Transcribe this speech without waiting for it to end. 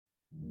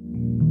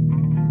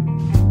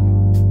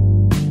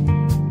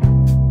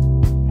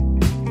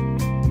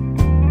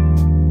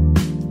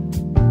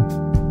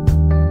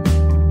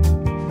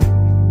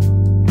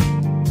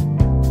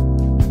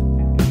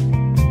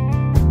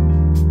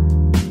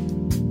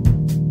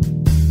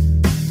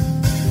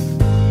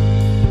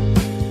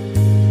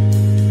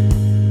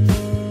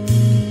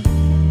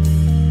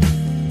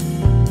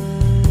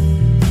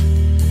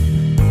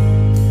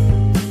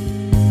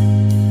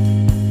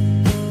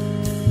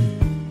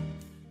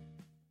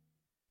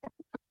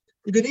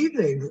Good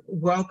evening.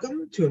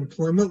 Welcome to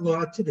Employment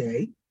Law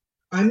Today.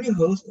 I'm your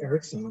host,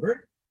 Eric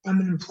Sauber.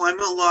 I'm an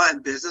employment law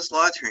and business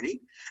law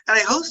attorney, and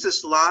I host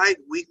this live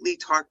weekly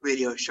talk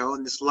radio show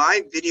and this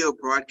live video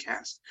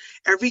broadcast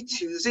every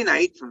Tuesday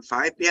night from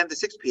 5 p.m. to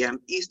 6 p.m.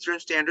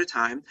 Eastern Standard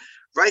Time,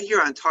 right here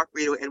on Talk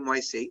Radio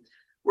NYC,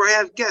 where I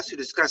have guests who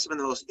discuss some of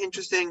the most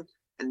interesting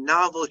and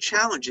novel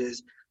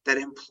challenges that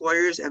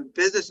employers and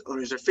business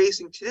owners are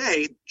facing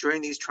today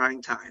during these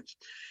trying times.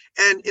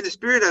 And in the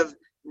spirit of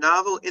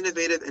novel,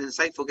 innovative, and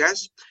insightful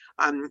guests,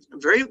 I'm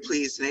very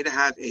pleased today to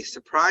have a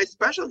surprise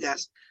special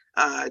guest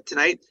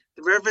tonight,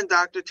 the Reverend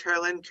Dr.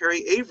 Terlyn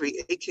Curry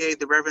Avery, aka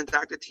the Reverend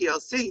Dr.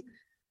 TLC.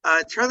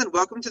 Terlyn,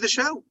 welcome to the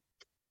show.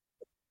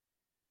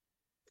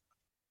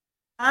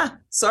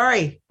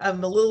 Sorry,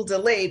 I'm a little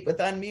delayed with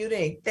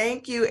unmuting.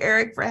 Thank you,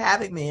 Eric, for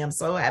having me. I'm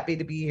so happy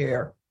to be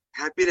here.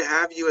 Happy to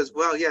have you as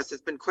well. Yes,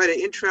 it's been quite an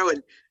intro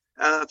and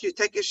a few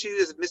tech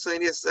issues,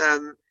 miscellaneous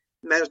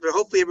matters, but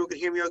hopefully everyone can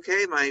hear me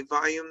okay. My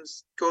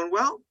volume's going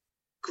well?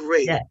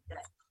 Great. Yeah.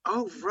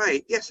 All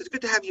right. Yes, it's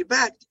good to have you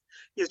back.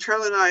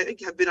 Charlie and I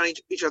think have been on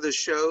each other's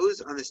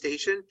shows on the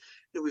station.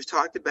 We've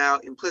talked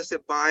about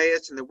implicit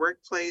bias in the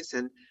workplace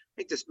and I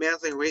think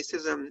dismantling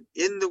racism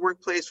in the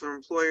workplace for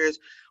employers.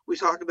 We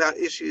talk about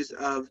issues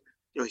of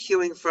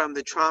healing from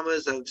the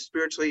traumas of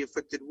spiritually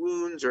afflicted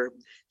wounds or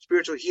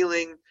spiritual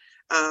healing.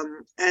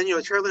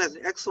 And Charlie has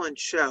an excellent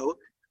show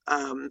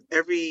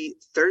every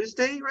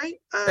Thursday, right?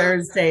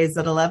 Thursdays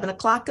at 11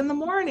 o'clock in the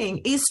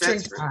morning,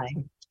 Eastern time. Right.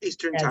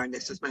 Eastern Yes. time,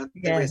 dismantling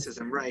Yes.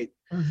 racism, right?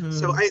 Mm-hmm.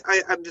 So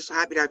I'm just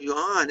happy to have you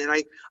on, and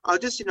I'll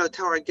just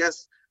tell our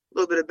guests a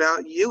little bit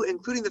about you,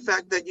 including the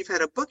fact that you've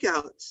had a book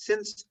out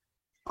since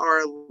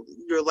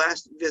your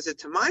last visit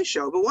to my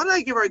show. But why don't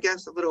I give our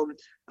guests a little bit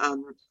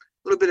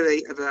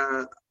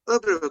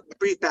of a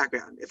brief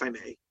background, if I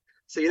may,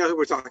 so you know who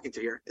we're talking to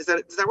here. Does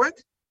that work?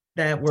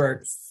 That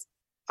works.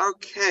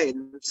 Okay,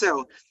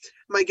 so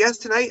my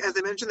guest tonight, as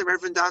I mentioned, the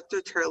Reverend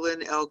Dr.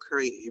 Terlyn L.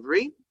 Curry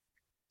Avery.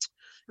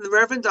 The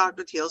Reverend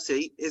Dr.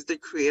 TLC is the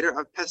creator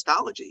of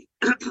Pestology,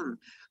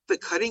 the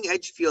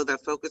cutting-edge field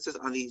that focuses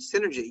on the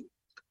synergy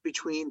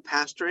between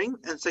pastoring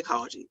and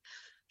psychology.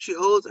 She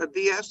holds a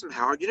BS from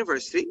Howard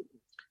University,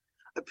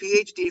 a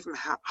PhD from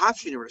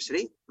Hofstra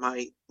University,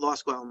 my law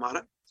school alma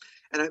mater,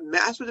 and a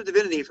Master's of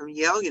Divinity from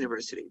Yale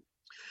University.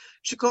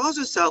 She calls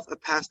herself a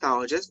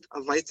pastologist, a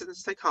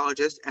licensed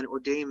psychologist, and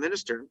ordained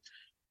minister,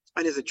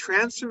 and is a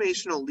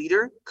transformational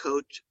leader,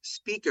 coach,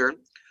 speaker,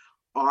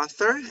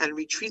 author, and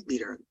retreat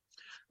leader.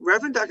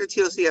 Reverend Dr.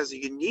 TLC has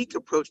a unique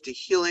approach to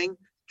healing,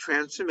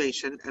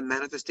 transformation, and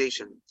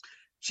manifestation.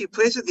 She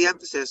places the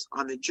emphasis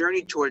on the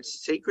journey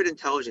towards sacred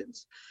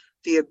intelligence,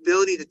 the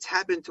ability to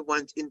tap into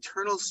one's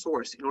internal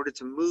source in order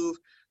to move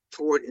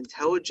toward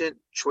intelligent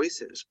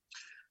choices.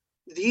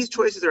 These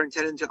choices are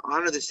intended to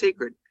honor the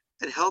sacred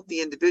and help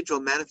the individual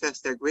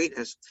manifest their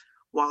greatness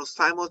while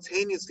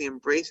simultaneously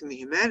embracing the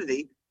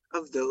humanity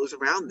of those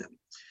around them.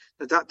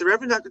 The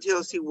Reverend Dr.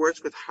 TLC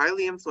works with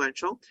highly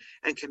influential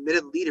and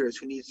committed leaders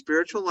who need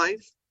spiritual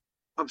life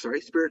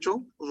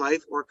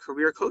or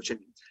career coaching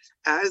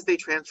as they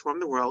transform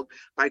the world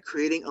by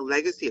creating a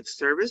legacy of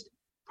service,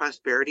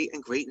 prosperity,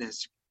 and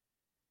greatness.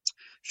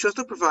 She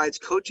also provides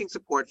coaching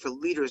support for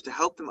leaders to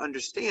help them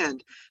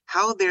understand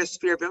how their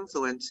sphere of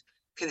influence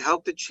can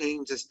help to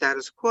change the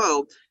status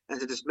quo and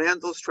to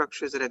dismantle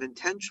structures that have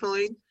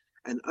intentionally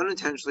and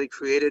unintentionally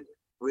created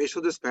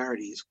racial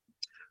disparities.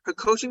 Her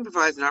coaching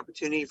provides an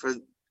opportunity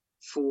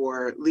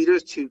for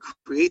leaders to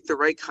create the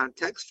right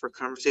context for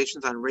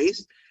conversations on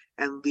race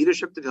and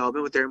leadership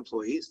development with their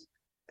employees,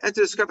 and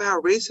to discover how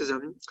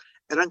racism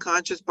and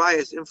unconscious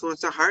bias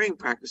influence their hiring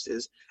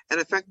practices and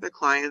affect their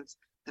clients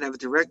and have a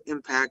direct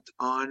impact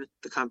on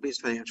the company's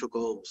financial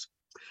goals.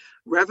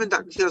 Reverend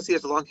Dr. TLC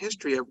has a long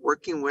history of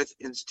working with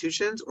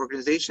institutions,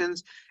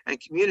 organizations, and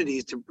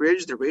communities to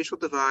bridge the racial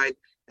divide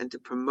and to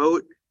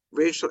promote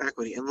racial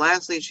equity. And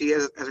lastly, she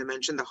is, as I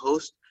mentioned, the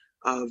host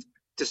of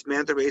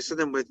Dismantle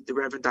Racism with the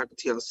Reverend Dr.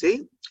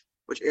 TLC,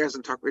 which airs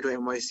on Talk Radio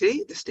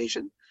NYC, the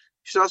station.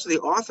 She's also the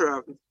author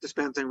of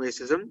Dismantling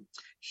Racism,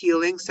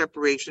 Healing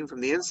Separation from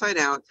the Inside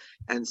Out,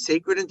 and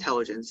Sacred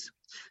Intelligence,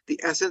 the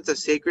Essence of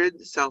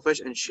Sacred,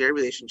 Selfish, and Shared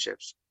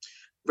Relationships.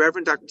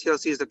 Reverend Dr.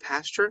 TLC is the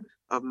pastor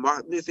of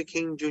Martin Luther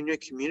King Jr.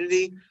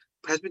 Community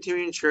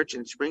Presbyterian Church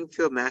in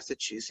Springfield,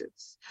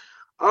 Massachusetts.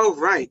 All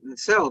right, and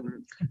so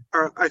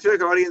I feel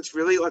like our audience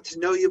really ought to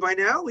know you by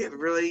now. We have a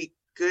really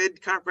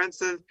good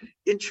comprehensive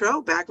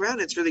intro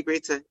background. It's really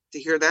great to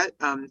hear that,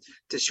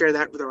 to share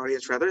that with our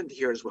audience rather, and to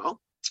hear as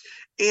well.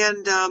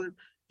 And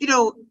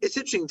it's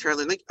interesting,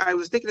 Terlyn. Like I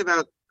was thinking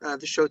about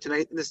the show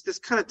tonight, and this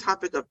kind of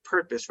topic of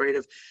purpose, right?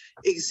 Of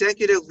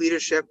executive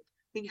leadership,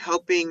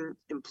 helping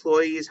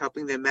employees,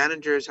 helping their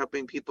managers,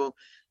 helping people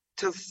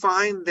to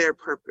find their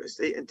purpose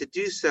and to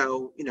do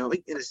so, in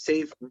a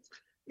safe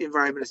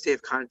environment, a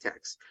safe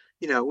context.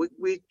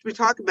 We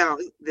talk about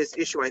this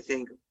issue, I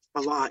think,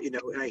 a lot, and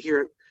I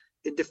hear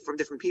it from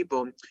different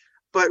people.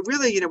 But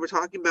really, we're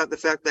talking about the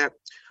fact that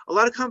a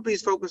lot of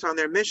companies focus on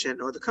their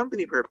mission or the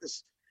company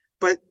purpose.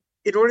 But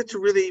in order to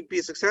really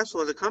be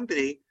successful as a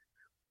company,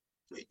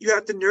 You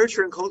have to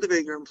nurture and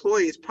cultivate your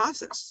employees'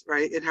 process,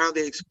 right? And how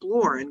they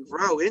explore and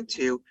grow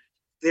into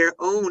their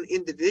own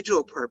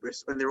individual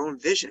purpose and their own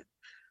vision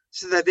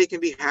so that they can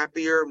be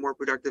happier, more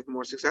productive,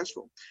 more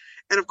successful.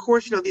 And of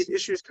course, these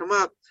issues come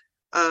up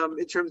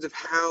in terms of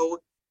how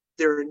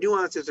there are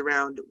nuances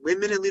around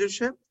women in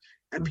leadership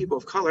and people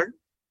of color,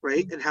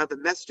 right? And how the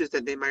messages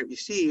that they might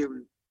receive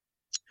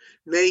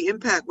may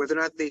impact whether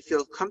or not they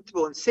feel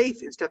comfortable and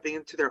safe in stepping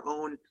into their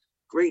own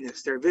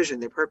greatness, their vision,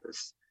 their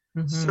purpose.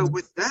 So Mm-hmm.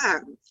 with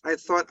that, I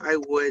thought I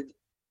would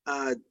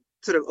uh,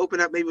 sort of open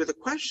up maybe with a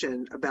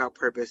question about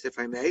purpose, if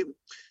I may.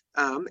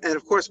 And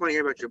of course, I want to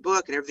hear about your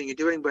book and everything you're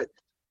doing. But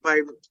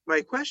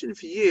my question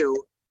for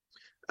you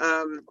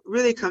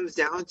really comes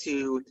down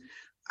to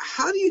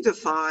how do you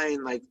define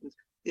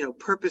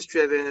purpose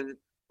driven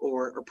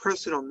or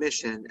personal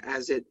mission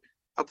as it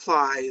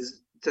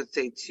applies to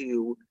say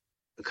to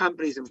the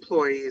company's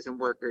employees and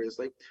workers?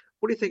 Like,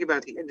 what do you think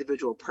about the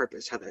individual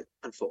purpose, how that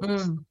unfolds?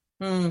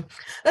 Mm-hmm.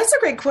 That's a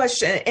great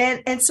question.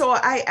 And so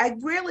I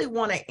really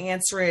want to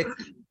answer it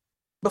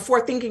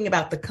before thinking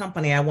about the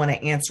company. I want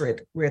to answer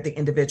it where the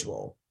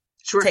individual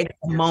Sure. takes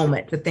a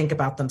moment to think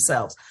about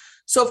themselves.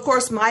 So, of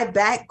course, my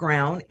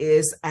background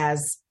is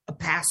as a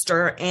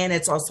pastor and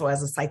it's also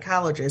as a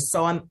psychologist.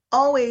 So I'm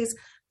always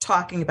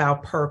talking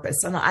about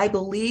purpose. And I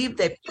believe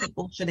that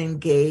people should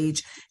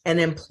engage in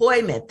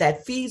employment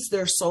that feeds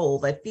their soul,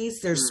 that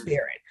feeds their Mm,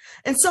 spirit.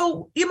 And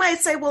so you might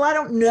say, well, I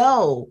don't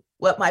know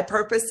what my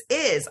purpose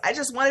is. I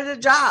just wanted a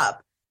job.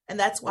 And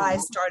that's why I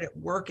mm, started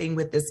working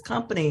with this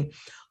company.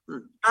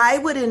 mm, I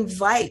would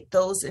invite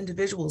those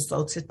individuals,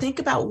 though, to think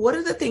about what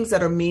are the things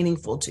that are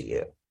meaningful to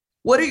you?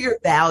 What are your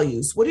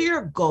values? What are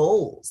your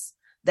goals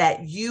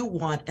that you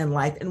want in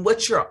life? And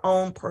what's your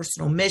own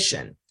personal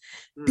mission?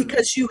 mm,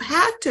 Because you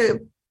have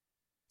to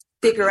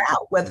figure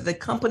out whether the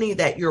company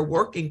that you're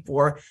working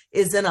for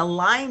is in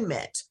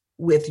alignment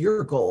with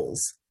your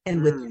goals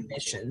and with your mm,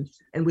 mission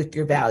and with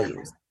your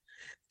values.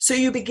 So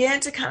you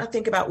began to kind of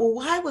think about, well,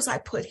 why was I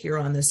put here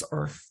on this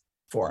earth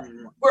for?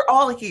 mm, We're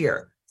all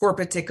here for a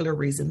particular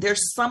reason.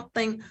 There's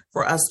something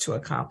for us to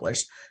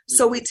accomplish.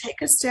 So mm, we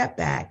take a step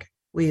back.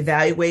 We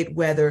evaluate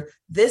whether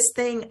this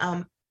thing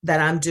that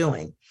I'm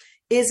doing,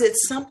 is it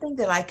something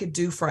that I could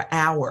do for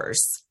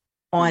hours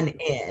on mm.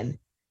 end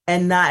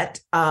and not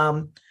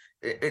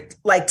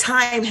like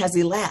time has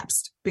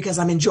elapsed because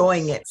I'm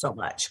enjoying it so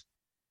much.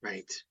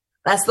 Right.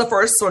 That's the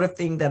first sort of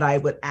thing that I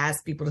would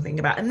ask people to think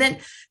about. And then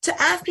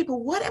to ask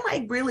people, what am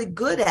I really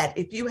good at?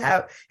 If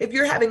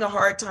you're having a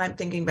hard time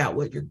thinking about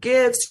what your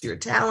gifts, your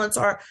talents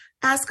are,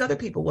 ask other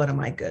people, what am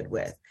I good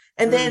with?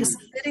 And then Mm,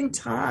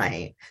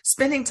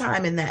 spending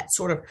time in that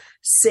sort of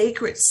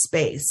sacred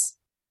space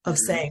of mm,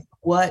 saying,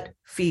 what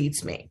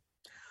feeds me?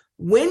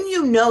 When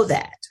you know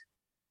that,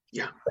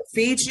 yeah. what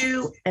feeds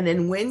you, and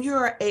then when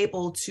you're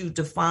able to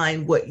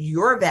define what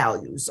your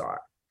values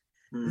are,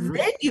 Mm,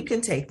 then you can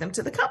take them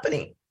to the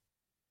company.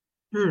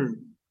 mm,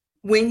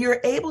 When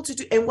you're able to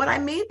do, and what I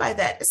mean by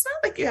that, it's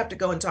not like you have to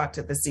go and talk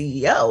to the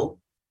CEO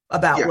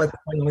about yeah. what's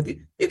going on with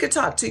you. You could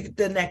talk to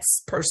the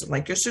next person,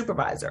 like your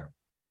supervisor.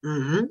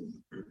 Mm-hmm.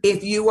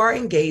 If you are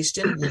engaged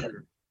in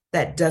work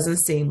that doesn't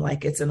seem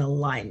like it's in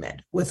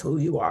alignment with who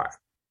you are.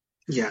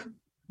 Yeah.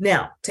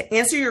 Now, to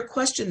answer your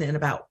question then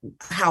about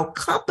how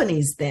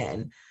companies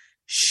then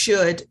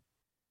should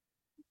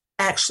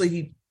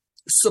actually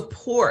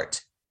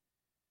support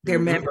their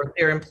Mm-hmm. members,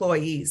 their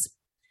employees.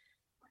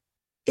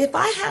 If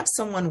I have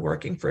someone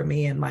working for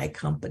me in my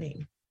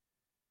company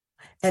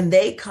and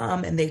they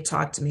come and they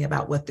talk to me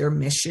about what their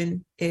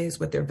mission is,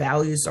 what their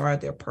values are,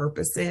 their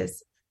purpose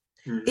is,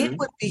 it Mm-hmm.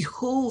 would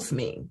behoove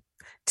me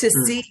to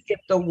Mm, see if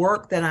the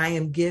work that I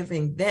am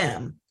giving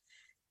them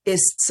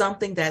is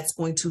something that's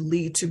going to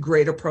lead to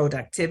greater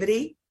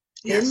productivity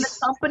in the yes.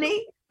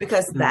 company,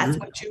 because that's Mm-hmm.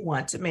 what you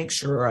want to make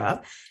sure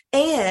of.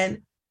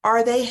 And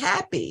are they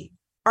happy?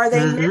 Are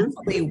they Mm-hmm.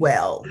 mentally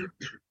well?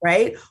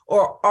 Right?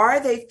 Or are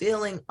they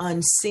feeling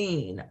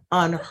unseen,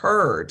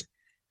 unheard?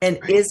 And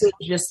Right. is it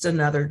just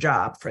another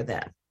job for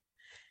them?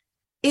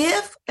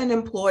 If an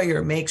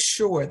employer makes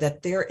sure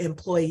that their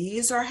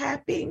employees are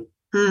happy,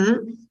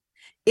 Mm-hmm.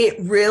 it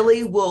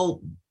really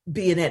will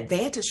be an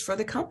advantage for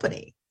the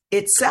company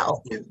itself.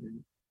 Yeah.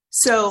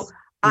 So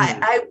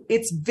Mm,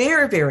 it's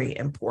very, very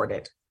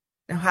important.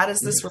 Now, how does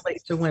this yes.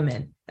 relate to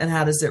women and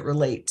how does it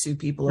relate to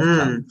people of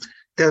color? Mm.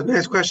 That was my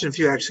next question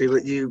for you, actually,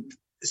 but you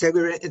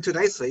segued into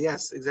nicely.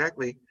 Yes,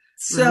 exactly. Mm-hmm.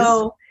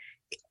 So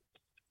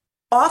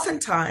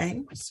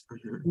oftentimes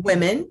Mm-hmm.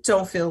 women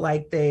don't feel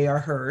like they are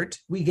heard.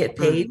 We get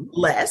paid Mm-hmm.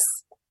 less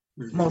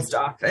Mm-hmm. most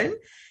often.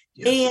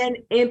 Yes. And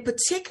in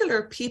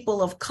particular,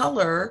 people of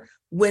color,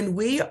 when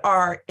we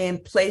are in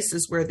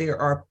places where there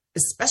are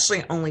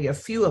especially only a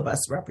few of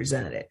us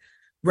Mm-hmm.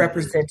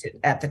 represented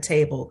at the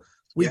table,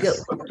 we get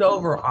Yes. looked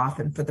over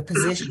often for the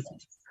position,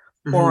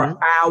 or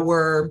Mm-hmm.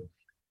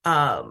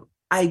 our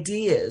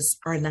ideas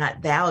are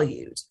not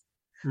valued.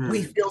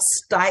 We Mm. feel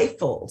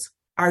stifled.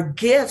 Our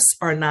gifts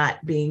are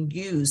not being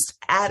used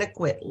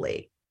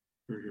adequately.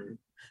 Mm-hmm.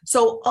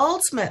 So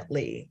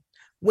ultimately,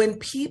 when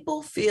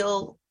people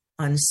feel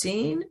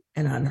unseen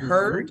and Mm-hmm.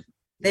 unheard,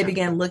 They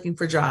began looking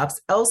for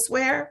jobs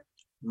elsewhere,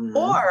 Mm-hmm.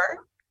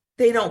 or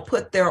they don't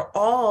put their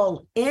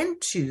all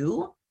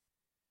into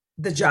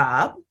the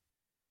job,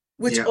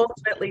 which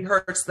ultimately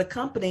hurts the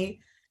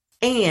company.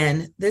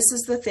 And this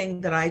is the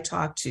thing that I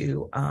talk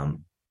to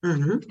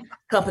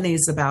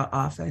companies about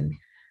often: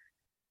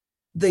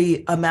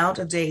 the amount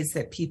of days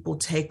that people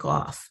take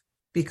off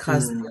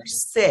because they're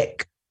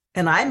sick.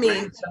 And I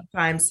mean,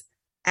 sometimes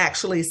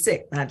actually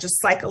sick, not just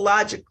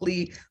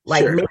psychologically,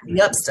 like making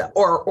up stuff,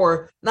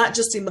 or not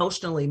just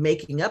emotionally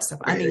making up stuff.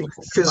 I mean,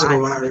 physical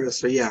virus.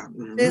 So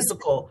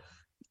physical,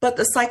 but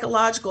the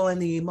psychological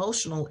and the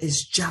emotional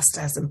is just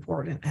as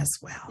important as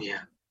well.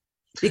 Yeah.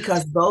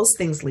 Because those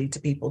things lead to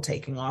people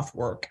taking off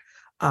work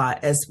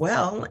as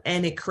well.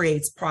 And it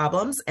creates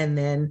problems. And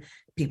then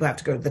people have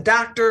to go to the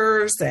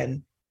doctors,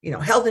 and,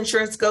 health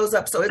insurance goes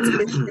up. So it's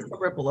a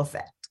ripple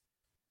effect.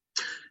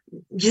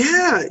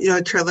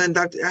 Yeah, Trella,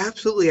 Doctor,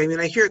 absolutely. I mean,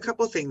 I hear a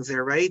couple of things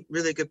there, right?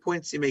 Really good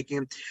points you're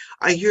making.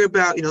 I hear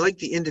about, like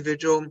the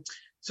individual,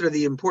 sort of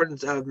the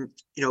importance of,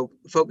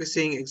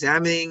 focusing,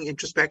 examining,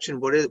 introspection.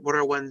 What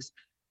are one's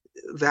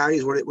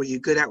values? What are you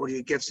good at? What are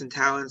your gifts and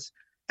talents?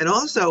 And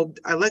also,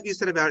 I like you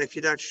said about, if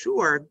you're not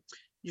sure,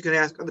 you can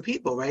ask other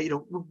people, right?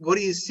 What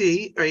do you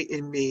see, right,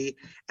 in me?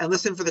 And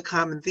listen for the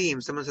common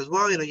theme. Someone says,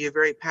 well, you're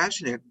very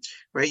passionate,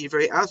 right? You're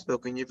very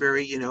outspoken. You're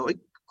very,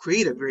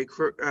 creative,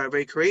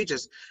 very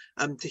courageous.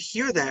 To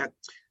hear that,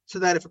 so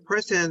that if a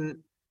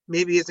person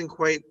maybe isn't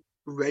quite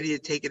ready to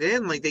take it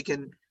in, like, they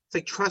can, it's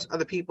like, trust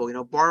other people,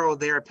 borrow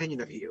their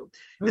opinion of you.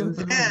 And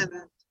then,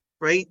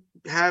 right,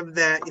 have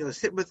that,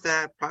 sit with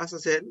that,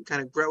 process it,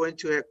 kind of grow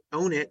into it,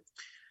 own it.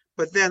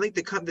 But then, like,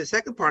 the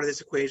second part of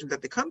this equation,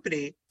 that the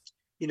company,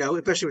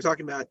 especially we're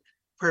talking about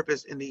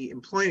purpose in the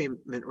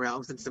employment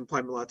realm, since it's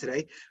employment law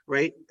today,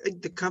 right?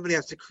 The company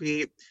has to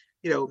create,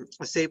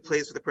 a safe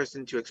place for the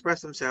person to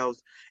express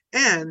themselves.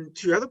 And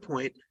to your other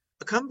point,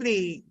 a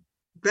company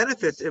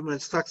benefits when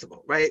it's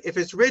flexible, right? If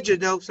it's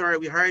rigid, no, sorry,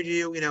 we hired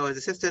you, as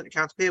assistant,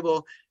 accounts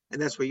payable, and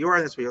that's where you are,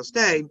 and that's where you'll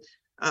stay.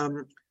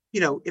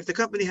 If the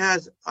company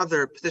has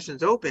other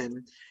positions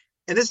open,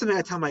 and this is something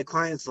I tell my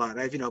clients a lot.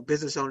 I have,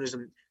 business owners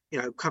and,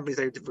 companies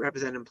that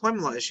represent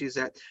employment law issues,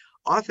 that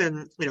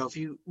often,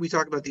 we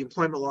talk about the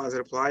employment laws that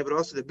apply, but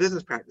also the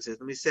business practices.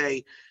 And we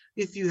say,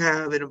 if you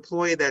have an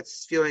employee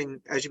that's feeling,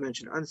 as you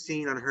mentioned,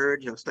 unseen,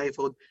 unheard,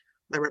 stifled,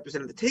 not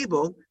represented at the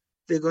table,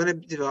 they're going to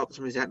develop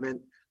some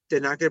resentment. They're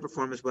not going to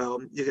perform as well.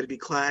 There're going to be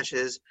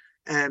clashes,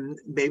 and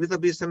maybe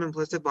there'll be some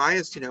implicit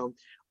bias,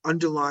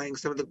 underlying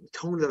some of the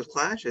tone of those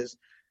clashes.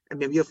 And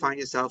maybe you'll find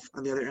yourself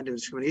on the other end of a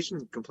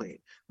discrimination complaint,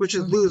 which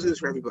is lose-lose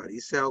for everybody.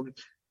 So,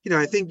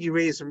 I think you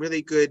raised some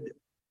really good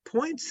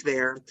points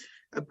there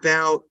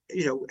about,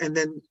 and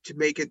then to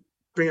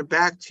bring it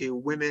back to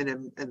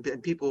women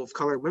and people of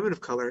color, women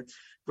of color,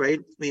 right?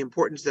 The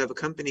importance of a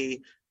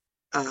company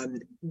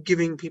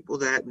giving people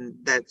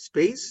that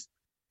space,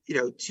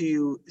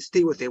 to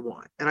stay what they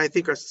want. And I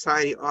think our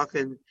society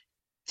often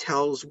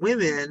tells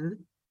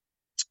women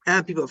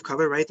and people of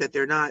color, right, that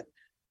they're not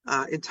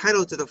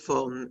entitled to the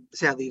full,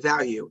 sadly,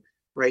 value,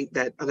 right,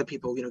 that other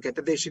people, get,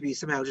 that they should be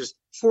somehow just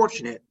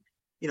fortunate,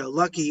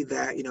 lucky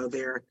that,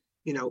 they're,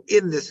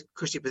 in this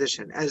cushy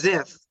position, as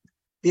if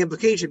the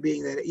implication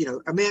being that,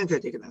 a man could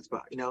have taken that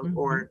spot,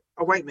 or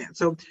a white man.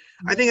 So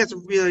I think that's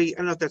really, I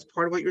don't know if that's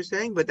part of what you're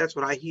saying, but that's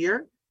what I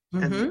hear.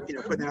 And,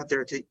 putting it out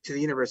there to the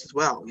universe as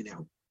well,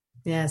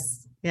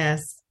 Yes.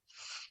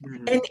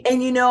 And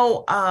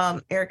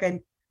Erica,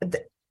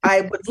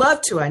 I would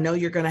love to, I know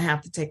you're going to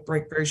have to take a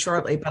break very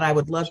shortly, but I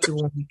would love to,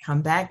 when we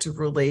come back, to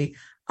really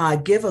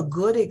give a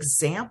good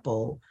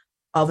example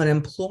of an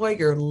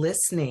employer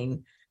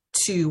listening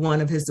to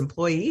one of his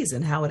employees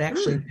and how it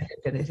actually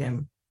benefited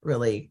him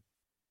really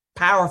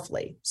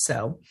powerfully.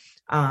 So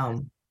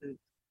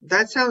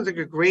that sounds like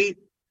a great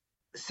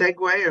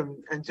segue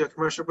into a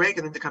commercial break,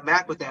 and then to come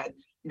back with that,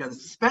 the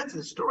suspense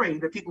and the story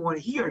that people want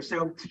to hear.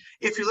 So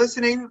if you're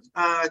listening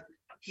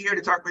here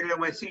to Talk Radio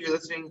NYC, you're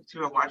listening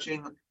to or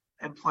watching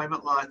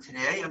Employment Law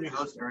Today. I'm your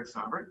host, Eric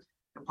Saubert,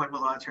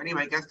 employment law attorney.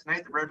 My guest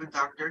tonight, the Reverend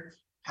Dr.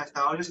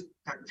 Pathologist,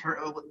 Dr.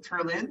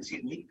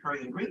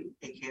 Curry Agree,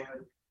 aka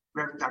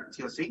Reverend Dr.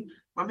 TLC.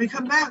 When we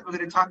come back, we're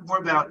going to talk more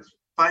about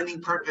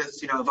finding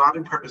purpose,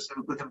 evolving purpose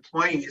with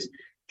employees,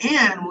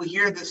 and we'll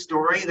hear the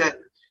story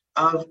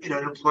of an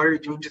employer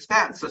doing just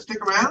that. So stick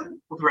around.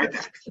 We'll be right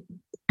back.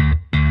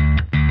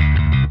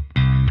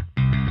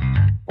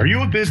 Are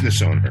you a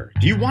business owner?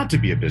 Do you want to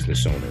be a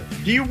business owner?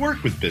 Do you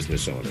work with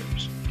business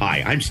owners?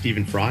 Hi, I'm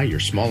Stephen Fry, your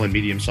small and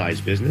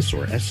medium-sized business,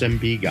 or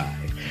SMB guy,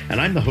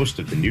 and I'm the host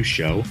of the new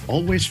show,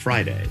 Always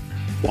Friday.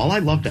 While I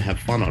love to have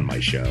fun on my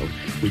show,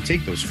 we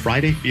take those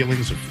Friday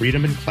feelings of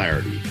freedom and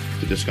clarity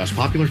to discuss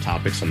popular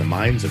topics on the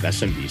minds of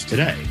SMBs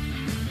today.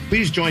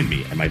 Please join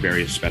me and my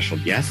various special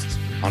guests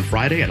on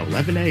Friday at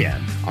 11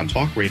 a.m. on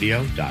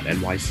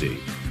talkradio.nyc.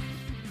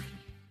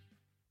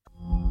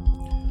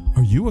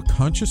 Are you a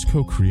conscious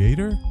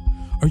co-creator?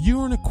 Are you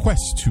on a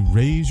quest to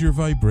raise your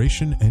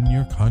vibration and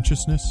your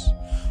consciousness?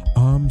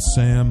 I'm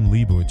Sam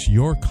Leibowitz,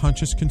 your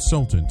conscious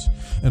consultant,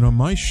 and on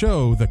my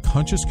show, The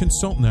Conscious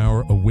Consultant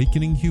Hour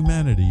Awakening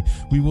Humanity,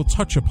 we will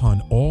touch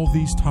upon all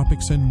these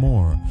topics and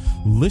more.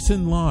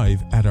 Listen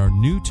live at our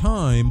new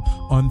time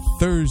on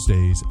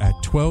Thursdays at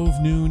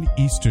 12 noon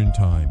Eastern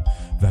Time.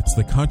 That's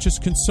The Conscious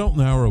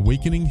Consultant Hour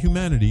Awakening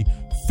Humanity,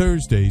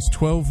 Thursdays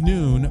 12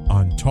 noon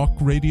on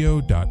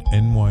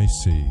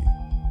talkradio.nyc.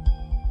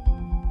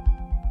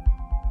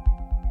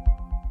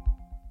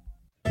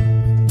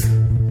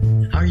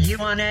 Are you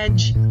on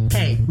edge?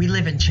 Hey, we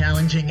live in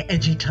challenging,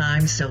 edgy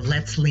times, so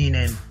let's lean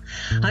in.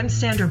 I'm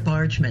Sandra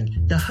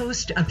Bargman, the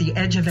host of The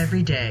Edge of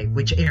Every Day,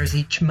 which airs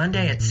each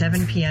Monday at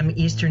 7 p.m.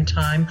 Eastern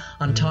Time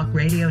on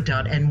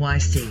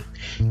talkradio.nyc.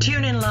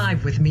 Tune in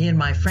live with me and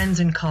my friends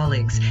and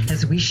colleagues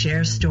as we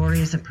share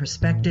stories and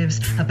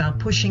perspectives about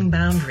pushing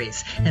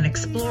boundaries and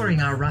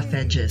exploring our rough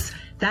edges.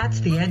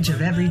 That's The Edge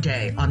of Every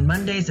Day on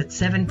Mondays at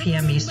 7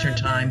 p.m. Eastern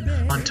Time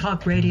on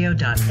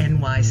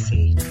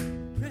talkradio.nyc.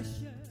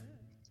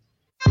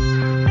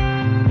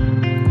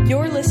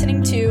 You're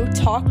listening to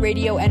Talk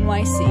Radio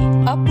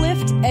NYC.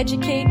 Uplift,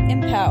 educate,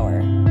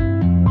 empower.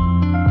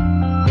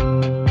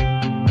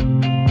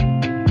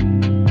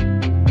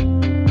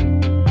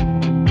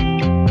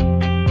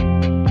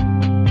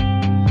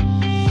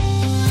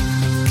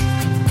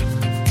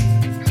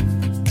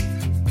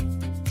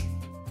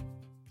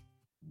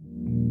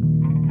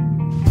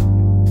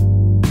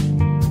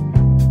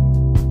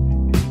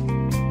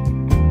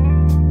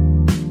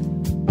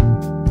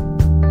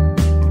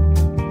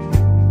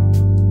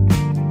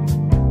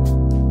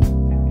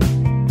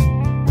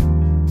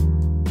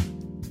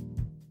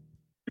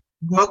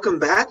 Welcome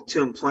back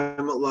to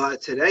Employment Law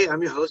Today.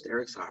 I'm your host,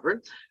 Eric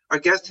Sauber. Our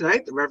guest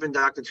tonight, the Reverend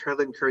Dr.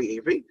 Charlene Curry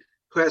Avery,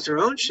 who has her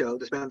own show,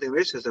 Dismantling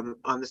Racism,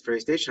 on this very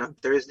station on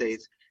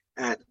Thursdays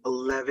at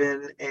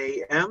 11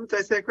 a.m. Did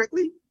I say that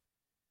correctly?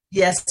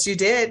 Yes, you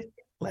did.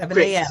 11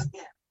 Great. a.m.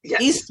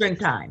 Yes. Eastern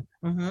Time.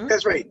 Mm-hmm.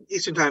 That's right.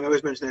 Eastern Time. I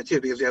always mention that too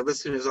because we have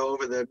listeners all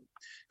over the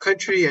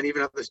country and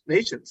even other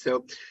nations.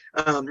 So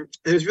it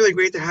was really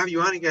great to have you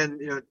on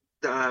again,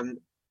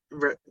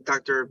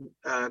 Dr.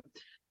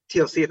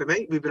 TLC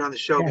FMA. We've been on the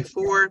show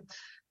before.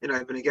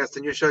 I've been a guest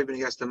on your show, you've been a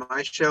guest on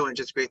my show, and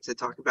just great to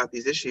talk about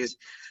these issues.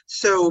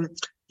 So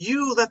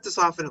you left us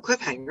off in a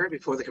cliffhanger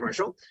before the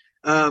commercial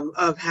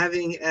of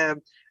having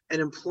an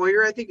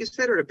employer, I think you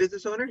said, or a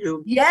business owner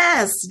who.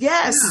 Yes.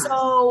 Yeah.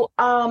 So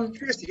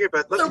curious to hear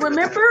about. So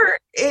remember,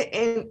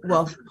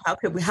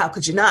 how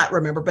could you not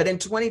remember? But in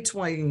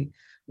 2020,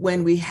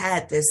 when we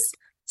had this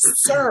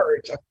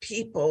surge of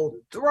people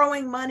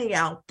throwing money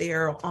out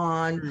there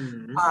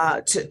on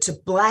to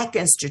Black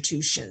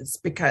institutions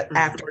because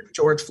after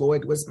George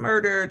Floyd was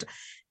murdered,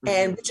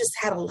 and we just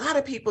had a lot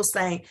of people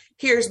saying,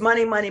 "Here's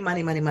money, money,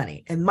 money, money,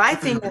 money." And my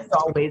thing has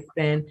always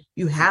been,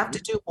 you have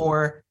to do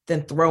more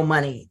than throw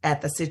money at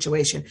the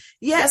situation.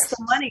 Yes, the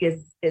money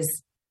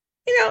is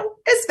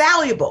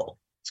valuable.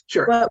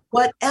 Sure. But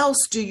what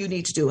else do you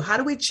need to do? How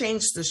do we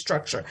change the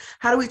structure?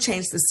 How do we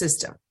change the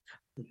system?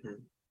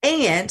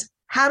 And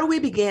how do we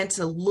begin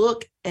to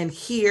look and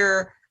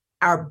hear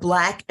our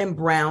Black and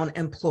brown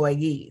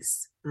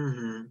employees?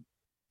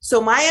 So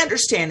my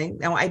understanding,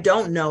 now I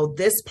don't know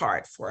this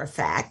part for a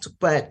fact,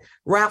 but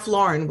Ralph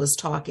Lauren was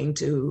talking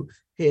to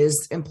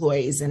his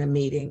employees in a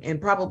meeting, and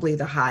probably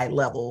the high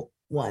level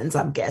ones,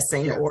 I'm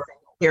guessing, or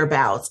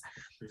thereabouts.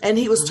 And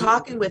he was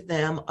talking with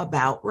them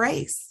about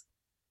race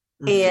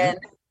and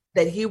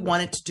that he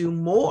wanted to do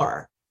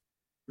more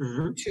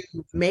to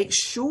make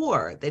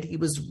sure that he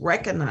was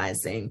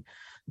recognizing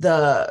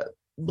the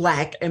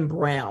Black and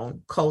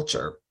brown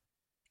culture.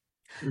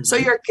 So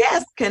your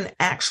guest can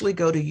actually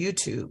go to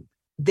YouTube.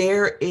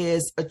 There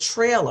is a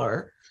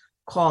trailer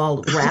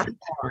called Ralph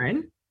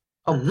Lauren,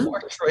 a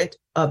portrait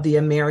of the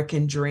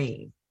American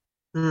dream.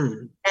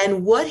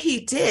 And what he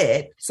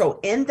did,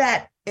 so in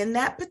that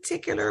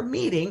particular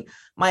meeting,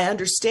 my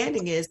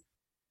understanding is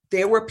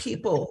there were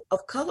people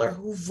of color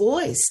who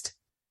voiced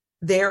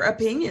their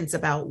opinions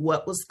about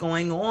what was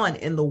going on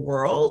in the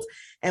world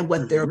and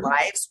what their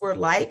lives were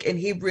like. And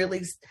he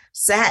really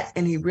sat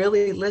and he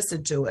really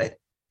listened to it.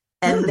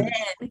 And then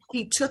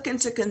he took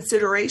into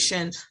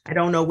consideration, I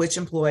don't know which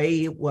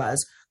employee it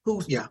was,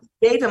 who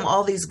gave him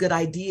all these good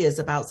ideas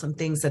about some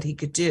things that he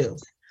could do.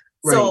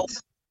 Right. So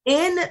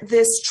in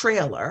this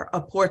trailer, A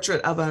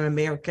Portrait of an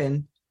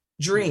American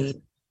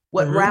Dream,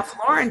 what Ralph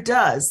Lauren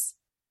does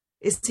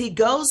is he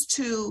goes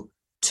to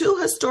two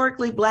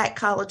historically Black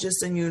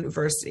colleges and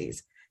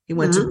universities. He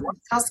went to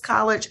Morehouse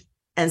College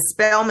and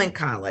Spelman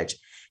College.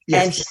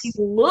 And he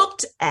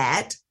looked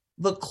at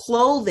the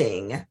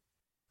clothing,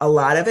 a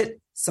lot of it,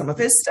 some of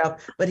his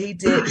stuff, but he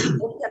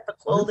looked at the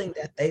clothing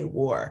that they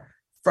wore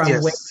from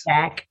way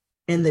back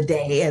in the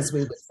day, as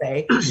we would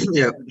say,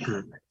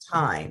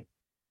 time.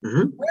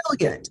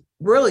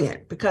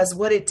 Brilliant, because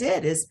what it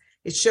did is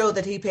it showed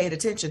that he paid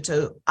attention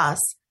to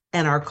us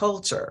and our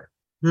culture.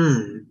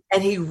 And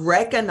he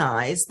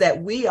recognized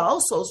that we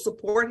also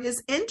support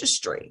his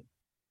industry.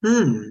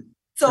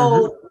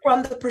 So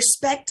from the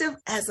perspective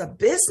as a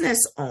business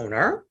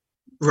owner,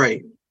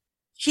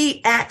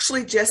 he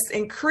actually just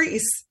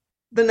increased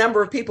the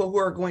number of people who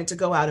are going to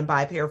go out and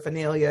buy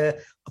paraphernalia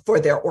for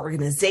their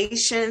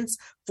organizations,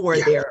 for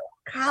their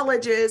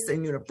colleges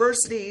and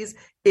universities,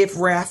 if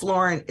Ralph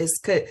Lauren is,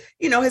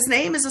 his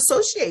name is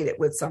associated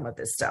with some of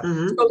this stuff.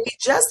 Mm-hmm. So he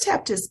just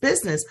kept his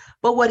business.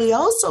 But what he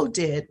also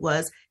did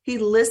was he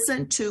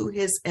listened to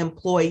his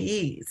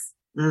employees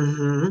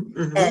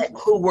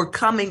who were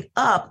coming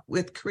up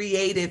with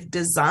creative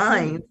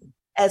design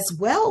as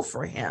well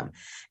for him.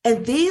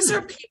 And these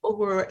are people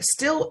who are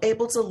still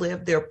able to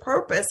live their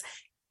purpose,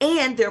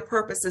 and their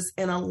purpose is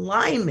in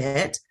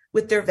alignment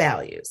with their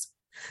values.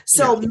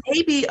 So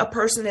maybe a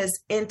person is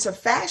into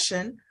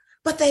fashion,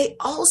 but they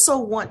also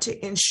want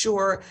to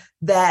ensure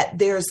that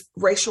there's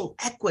racial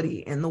equity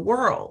in the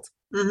world.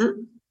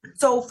 Mm-hmm.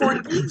 So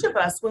for each of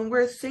us, when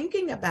we're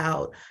thinking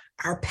about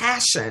our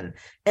passion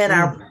and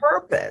our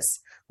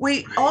purpose,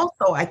 we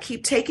also, I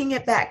keep taking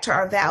it back to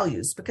our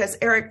values, because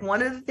Eric,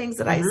 one of the things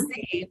that I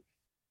see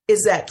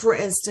is that, for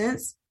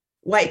instance,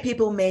 white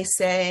people may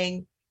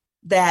say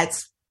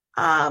that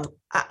I'm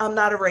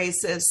not a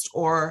racist,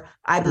 or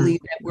I believe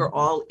that we're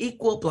all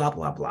equal, blah,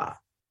 blah, blah.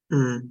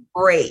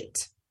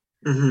 Great.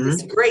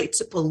 It's great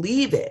to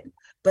believe it.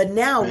 But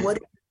now what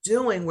are you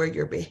doing where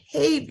your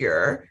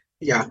behavior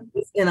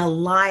is in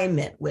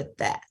alignment with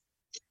that?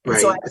 And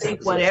so I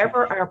think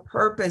whatever our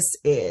purpose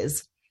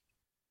is,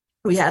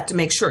 we have to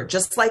make sure,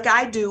 just like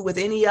I do with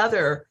any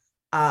other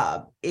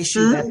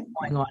issue that's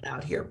going on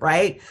out here,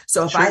 right?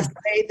 So if I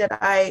say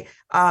that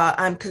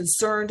I'm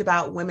concerned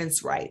about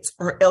women's rights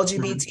or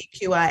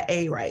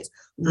LGBTQIA rights,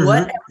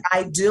 what am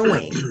I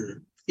doing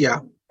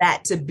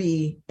that to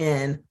be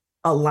in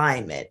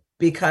alignment?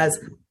 Because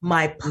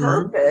my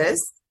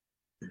purpose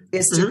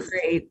is to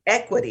create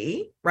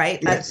equity, right?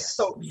 Yes.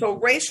 So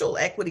racial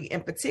equity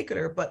in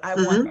particular, but I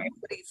want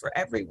equity for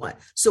everyone.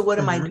 So what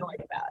am I doing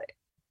about it?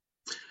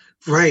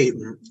 Right.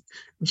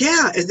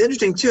 Yeah, it's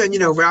interesting too.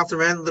 And Ralph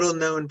Lauren, little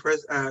known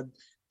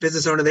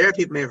business owner there.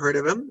 People may have heard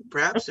of him,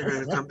 perhaps, or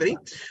heard of the company.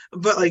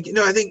 But I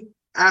think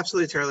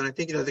absolutely, Carolyn. I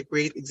think the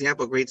great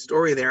example, great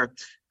story there.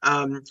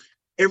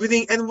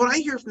 Everything, and what I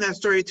hear from that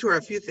story too are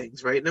a few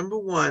things, right? Number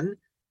one,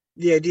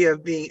 the idea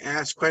of being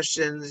asked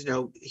questions,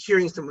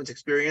 hearing someone's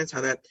experience, how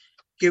that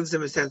gives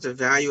them a sense of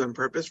value and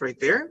purpose right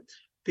there,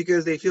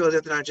 because they feel as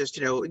if they're not just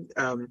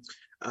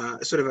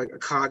sort of a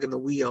cog in the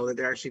wheel, that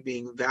they're actually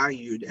being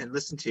valued and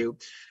listened to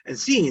and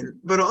seen.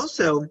 But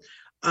also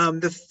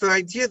the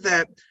idea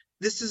that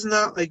this is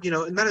not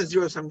not a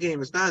zero-sum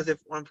game. It's not as if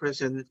one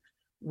person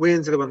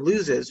wins, the other one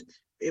loses.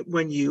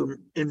 When you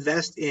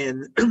invest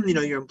in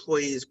your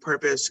employees'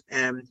 purpose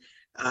and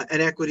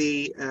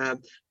equity,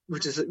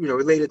 which is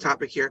related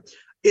topic here,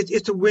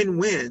 it's a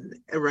win-win,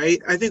 right?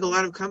 I think a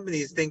lot of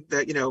companies think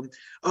that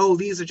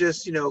these are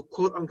just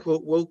quote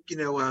unquote woke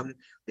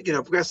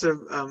progressive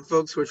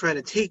folks who are trying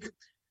to take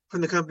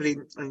from the company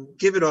and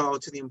give it all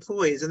to the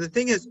employees. And the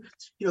thing is,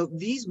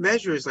 these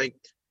measures, like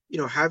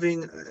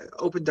having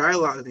open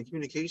dialogue and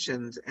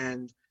communications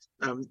and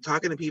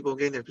talking to people,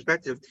 getting their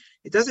perspective,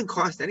 it doesn't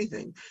cost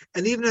anything.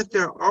 And even if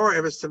there are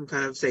ever some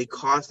kind of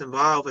cost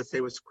involved, let's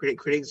say with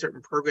creating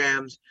certain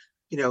programs,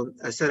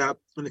 set up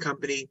in the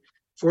company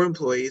for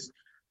employees,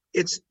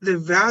 it's the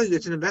value,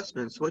 it's an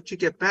investment. So what you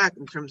get back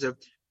in terms of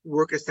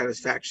worker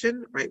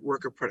satisfaction, right?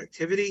 Worker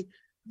productivity.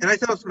 And I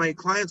tell my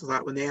clients a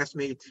lot when they ask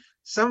me,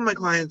 some of my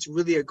clients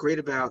really are great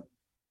about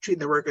treating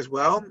their workers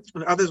well,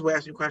 and others will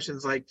ask me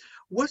questions like,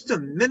 what's the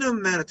minimum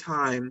amount of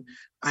time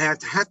I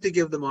have to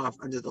give them off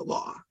under the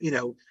law?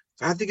 Do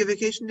I have to give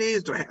vacation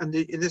days? In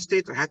this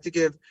state, do I have to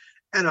give?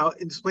 And I'll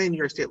explain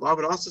your state law,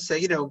 but also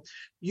say,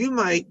 you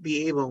might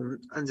be able,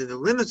 under the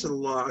limits of the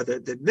law,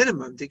 the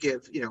minimum, to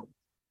give,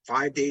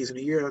 5 days in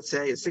a year, let's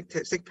say, sick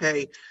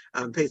pay,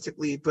 paid sick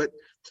leave, but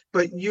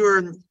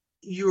you're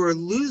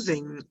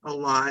losing a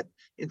lot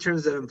in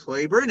terms of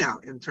employee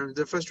burnout, in terms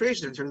of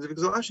frustration, in terms of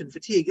exhaustion,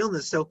 fatigue,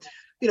 illness. So,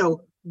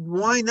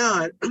 why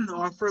not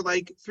offer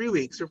 3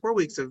 weeks or 4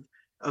 weeks of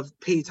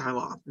paid time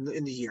off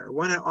in the year?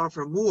 Why not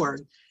offer more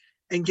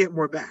and get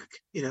more back?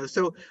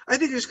 So I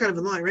think it's kind of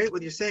in line, right?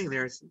 What you're saying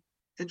there. It's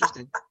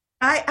interesting.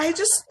 I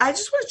just want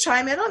to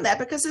chime in on that,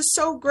 because it's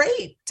so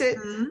great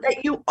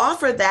that you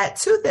offer that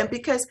to them,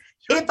 because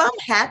if I'm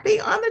happy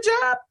on the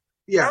job,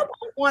 I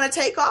won't want to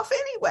take off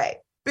anyway,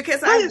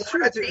 because I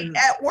want to be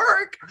at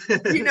work,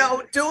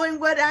 doing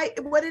what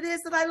it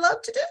is that I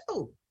love to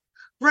do.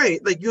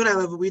 Right. Like you and I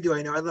love what we do.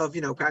 I know I love,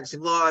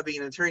 practicing law,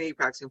 being an attorney,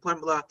 practicing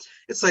employment law.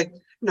 It's like,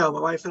 my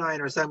wife and I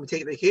and our son, we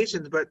take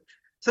vacations, but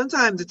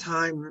sometimes the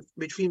time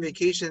between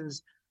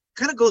vacations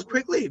kind of goes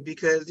quickly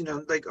because,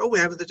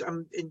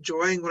 I'm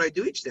enjoying what I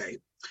do each day.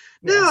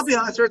 Yes. Now, I'll be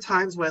honest, there are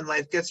times when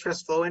life gets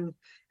stressful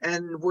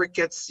and work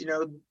gets,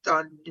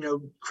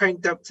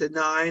 cranked up to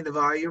 9, the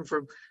volume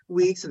for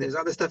weeks, and there's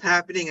other stuff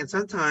happening. And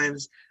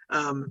sometimes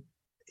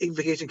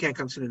vacation can't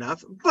come soon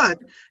enough, but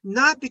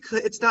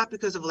it's not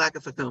because of lack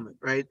of fulfillment,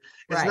 right?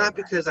 It's not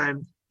because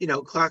I'm,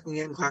 clocking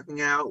in,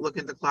 clocking out,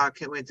 looking at the clock,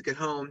 can't wait to get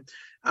home.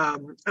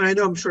 And I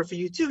know, I'm sure for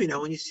you too,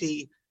 when you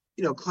see,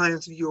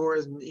 clients of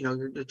yours and,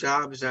 your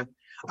jobs,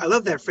 I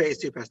love that phrase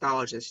too,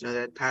 pastologist,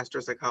 that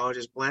pastor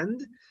psychologist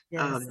blend.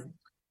 Yes.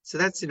 So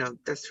that's,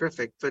 that's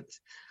terrific. But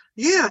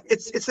yeah,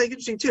 it's like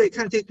interesting too. It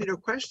kind of takes me to a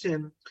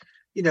question,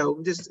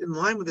 just in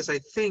line with this, I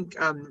think,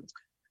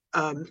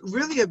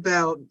 really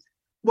about,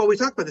 well, we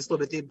talked about this a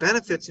little bit, the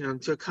benefits,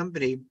 to a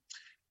company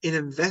in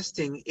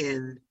investing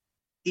in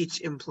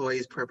each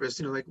employee's purpose,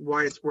 like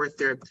why it's worth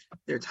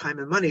their time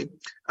and money.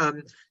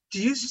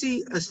 Do you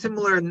see a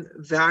similar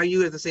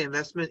value as, let's say,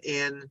 investment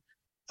in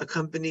a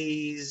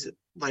company's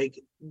like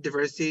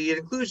diversity and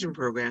inclusion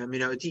program,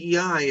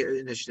 DEI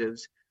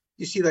initiatives?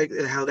 Do you see like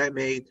how that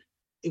may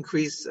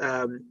increase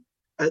an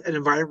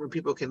environment where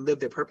people can live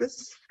their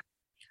purpose?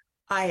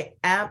 I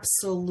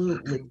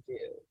absolutely do.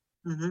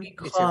 Mm-hmm.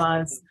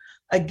 Because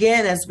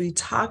again, as we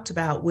talked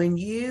about, when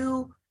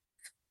you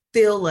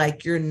feel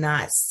like you're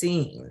not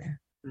seen,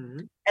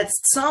 mm-hmm. at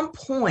some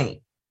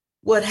point,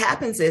 what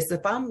happens is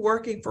if I'm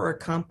working for a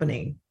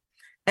company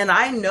and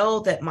I know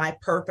that my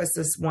purpose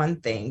is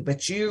one thing,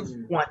 but you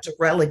mm-hmm. want to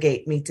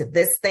relegate me to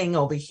this thing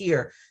over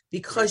here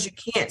because you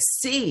can't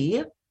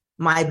see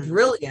my mm-hmm.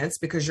 brilliance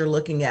because you're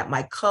looking at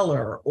my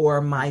color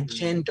or my mm-hmm.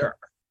 gender.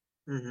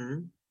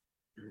 Mm-hmm.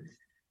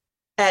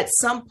 At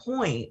some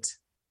point,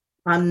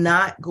 I'm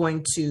not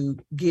going to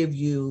give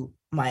you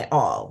my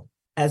all,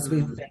 as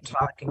we've been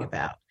talking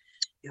about.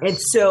 Yes. And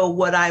so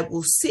what I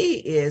will see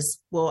is,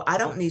 well, I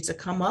don't need to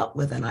come up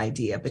with an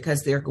idea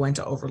because they're going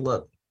to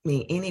overlook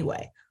me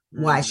anyway.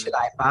 Why should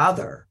I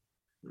bother?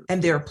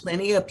 And there are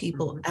plenty of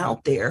people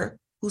out there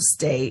who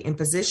stay in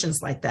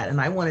positions like that. And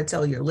I want to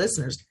tell your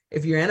listeners,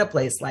 if you're in a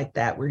place like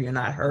that where you're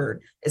not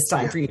heard, it's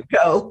time for you to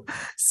go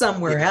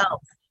somewhere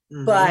else.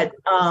 Mm-hmm.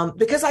 But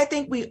because I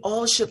think we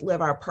all should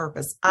live our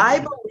purpose. I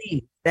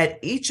believe that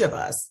each of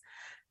us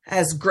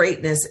has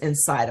greatness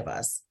inside of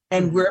us,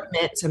 and we're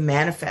meant to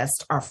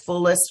manifest our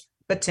fullest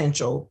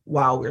potential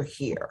while we're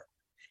here.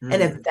 Mm-hmm.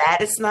 And if that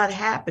is not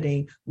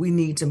happening, we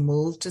need to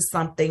move to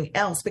something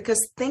else.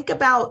 Because think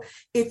about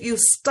if you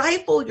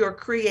stifle your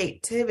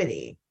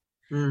creativity,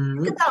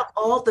 think about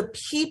all the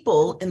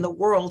people in the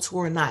world who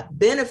are not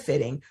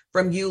benefiting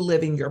from you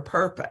living your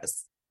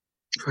purpose.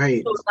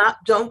 Right. So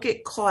don't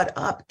get caught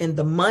up in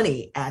the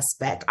money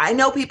aspect. I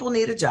know people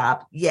need a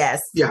job.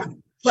 Yes. Yeah.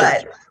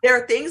 But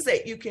there are things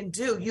that you can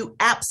do. You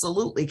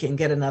absolutely can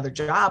get another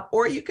job,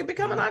 or you can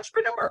become an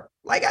entrepreneur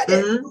like I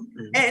did.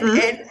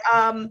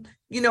 And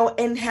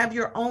and have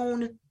your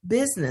own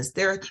business.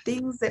 There are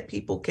things that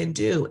people can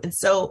do. And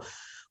so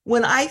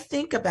when I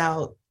think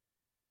about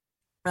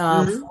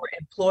for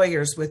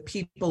employers with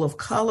people of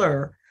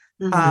color,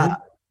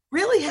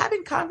 really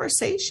having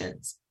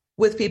conversations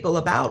with people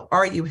about,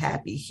 are you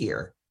happy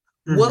here?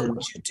 What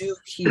would you do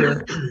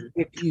here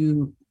if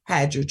you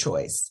had your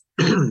choice?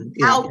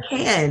 How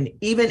can,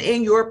 even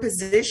in your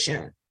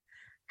position,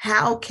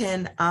 how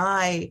can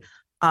I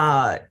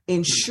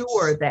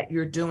ensure that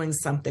you're doing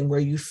something where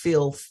you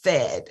feel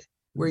fed,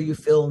 where you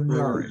feel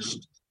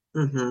nourished?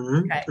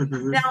 Okay.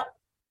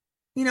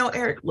 Now,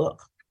 Eric,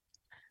 look,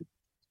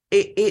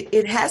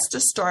 it has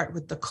to start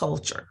with the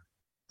culture,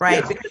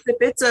 right? Because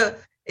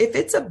if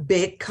it's a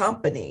big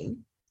company,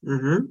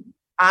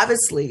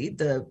 obviously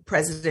the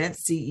president,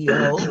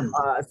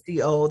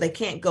 CEO, they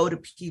can't go to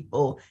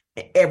people,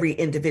 every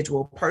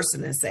individual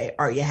person, and say,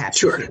 are you happy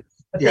here?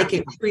 But they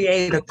can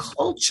create a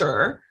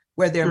culture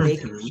where they're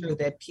making sure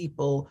that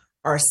people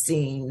are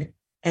seen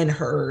and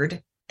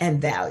heard and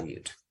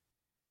valued.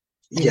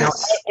 You know,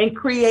 and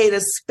create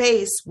a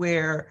space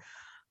where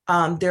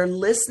they're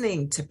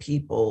listening to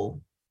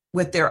people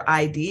with their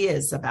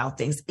ideas about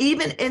things.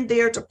 Even in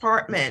their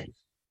department,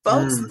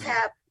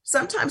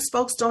 sometimes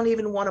folks don't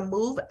even want to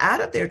move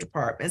out of their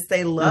departments.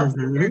 They love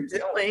what they're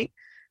doing,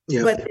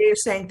 but they're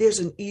saying there's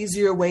an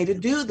easier way to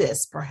do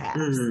this,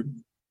 perhaps,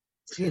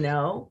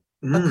 a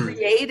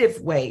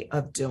creative way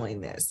of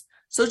doing this.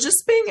 So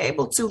just being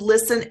able to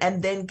listen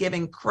and then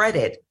giving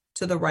credit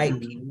to the right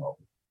people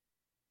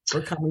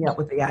for coming up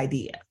with the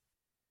idea.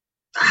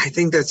 I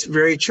think that's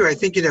very true. I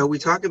think, we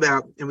talk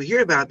about and we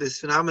hear about this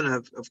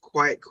phenomenon of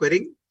quiet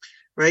quitting,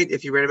 right?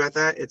 If you read about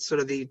that, it's sort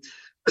of the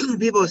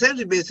people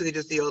essentially basically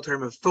just the old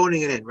term of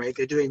phoning it in, right?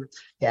 They're doing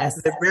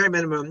the bare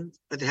minimum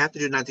that they have to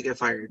do not to get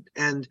fired.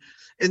 And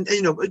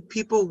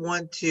people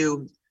want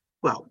to,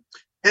 well,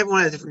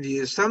 everyone has different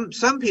views.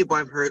 Some people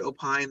I've heard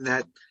opine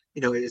that,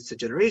 it's a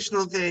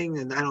generational thing,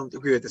 and I don't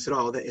agree with this at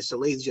all, that it's a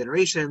lazy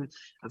generation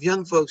of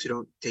young folks who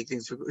don't take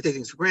things for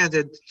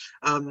granted.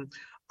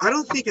 I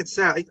don't think it's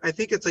that. I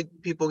think it's like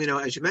people,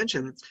 as you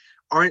mentioned,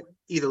 aren't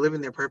either living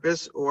their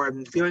purpose or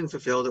feeling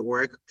fulfilled at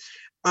work.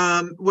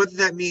 Whether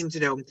that means,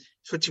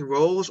 switching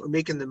roles or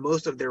making the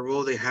most of their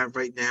role they have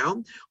right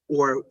now,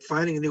 or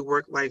finding a new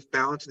work-life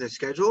balance in their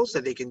schedule so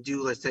they can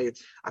do, let's say,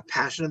 a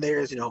passion of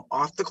theirs,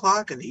 off the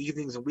clock in the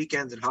evenings and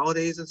weekends and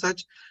holidays and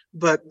such.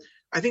 But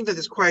I think that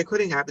this quiet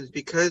quitting happens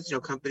because,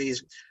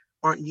 companies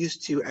aren't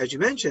used to, as you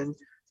mentioned,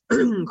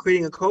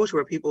 creating a culture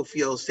where people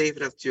feel safe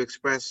enough to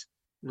express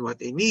what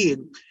they need.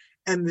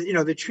 And,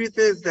 the truth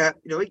is that,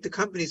 the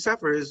company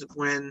suffers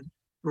when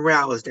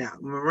morale is down.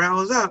 When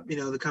morale is up,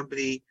 the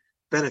company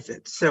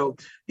benefits. So,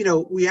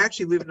 we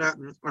actually leave it at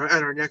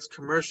our next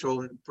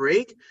commercial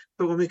break.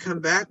 But when we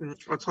come back,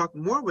 I'll talk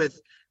more with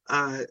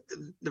the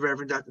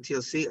Reverend Dr.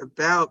 TLC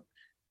about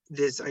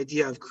this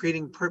idea of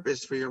creating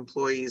purpose for your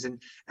employees and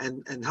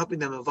helping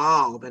them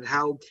evolve, and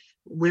how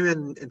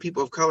women and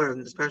people of color,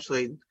 and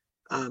especially,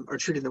 are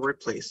treated in the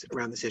workplace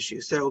around this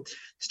issue. So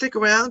stick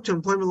around to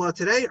Employment Law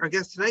Today. Our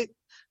guest tonight,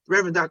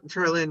 Reverend Dr.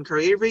 Terlin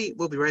Curry-Avery.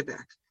 We'll be right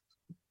back.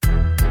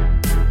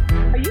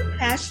 Are you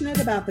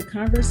passionate about the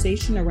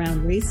conversation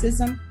around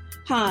racism?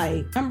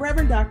 Hi, I'm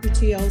Reverend Dr.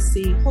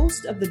 TLC,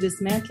 host of the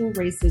Dismantle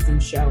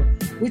Racism Show,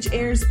 which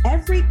airs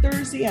every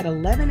Thursday at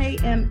 11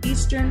 a.m.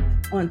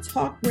 Eastern on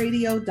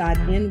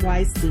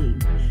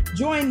talkradio.nyc.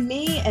 Join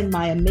me and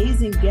my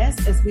amazing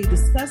guests as we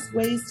discuss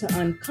ways to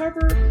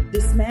uncover,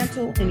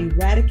 dismantle, and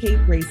eradicate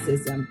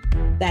racism.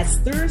 That's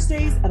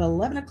Thursdays at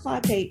 11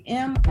 o'clock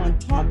a.m. on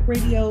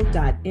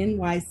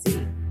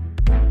talkradio.nyc.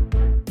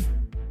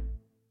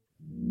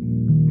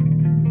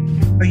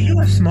 Are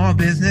you a small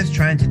business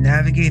trying to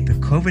navigate the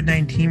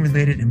COVID-19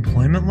 related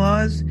employment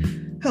laws?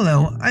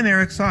 Hello, I'm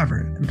Eric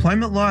Sauver,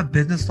 employment law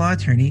business law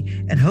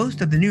attorney and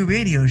host of the new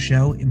radio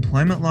show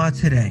Employment Law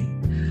Today.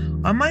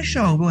 On my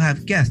show, we'll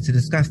have guests to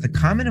discuss the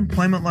common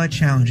employment law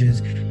challenges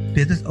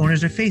business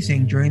owners are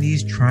facing during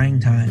these trying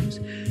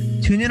times.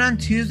 Tune in on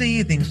Tuesday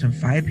evenings from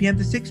 5 p.m.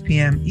 to 6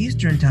 p.m.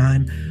 Eastern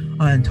Time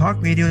on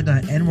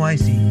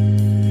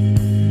talkradio.nyc.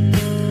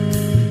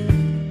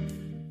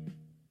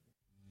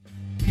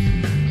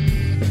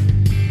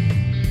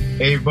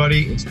 Hey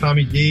everybody, it's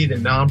Tommy D, the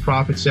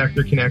nonprofit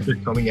sector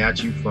connector, coming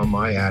at you from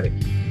my attic.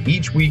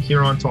 Each week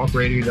here on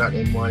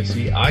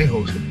talkradio.nyc, I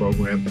host the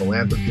program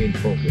Philanthropy in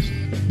Focus.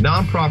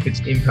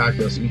 Nonprofits impact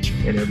us each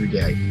and every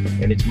day,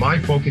 and it's my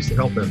focus to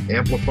help them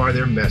amplify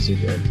their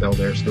message and tell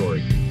their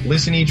story.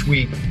 Listen each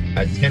week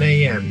at 10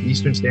 a.m.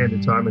 Eastern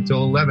Standard Time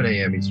until 11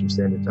 a.m. Eastern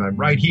Standard Time,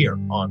 right here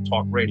on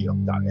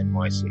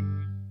talkradio.nyc.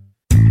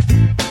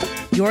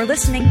 You're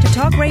listening to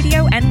Talk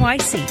Radio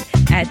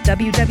NYC at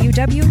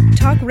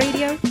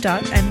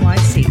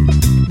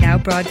www.talkradio.nyc. Now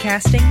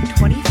broadcasting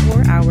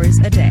 24 hours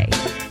a day.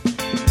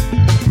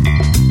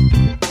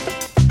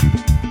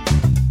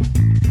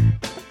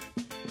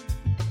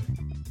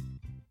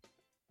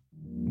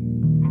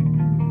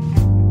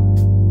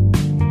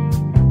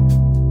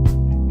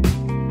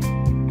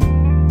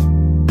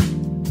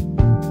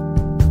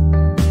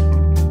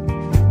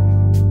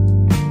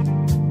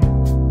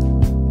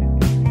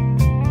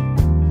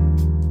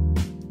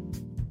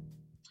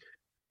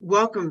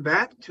 Welcome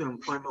back to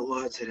Employment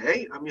Law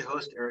Today. I'm your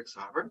host, Eric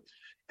Sauber,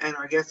 and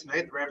our guest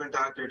tonight, Reverend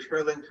Dr.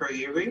 Terlin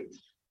Curry-Avery,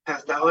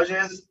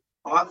 pathologist,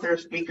 author,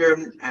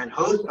 speaker, and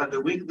host of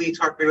the weekly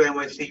Talk Radio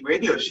NYC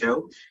radio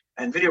show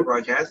and video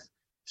broadcast,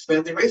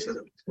 Dismantling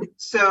Racism.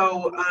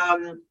 So,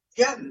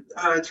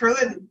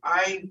 Terlin,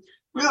 I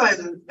realize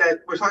that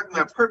we're talking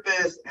about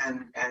purpose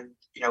and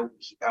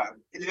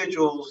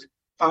individuals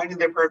finding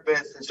their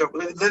purpose and so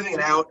living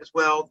it out as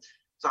well,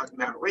 talking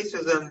about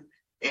racism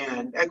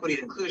and equity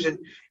and inclusion.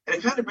 And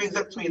it kind of brings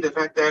up to me the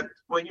fact that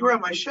when you were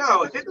on my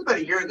show, I think it was about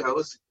a year ago, it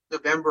was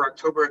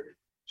October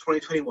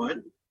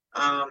 2021,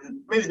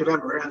 maybe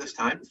November around this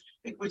time, I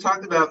think we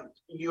talked about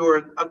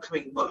your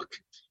upcoming book.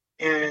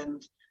 And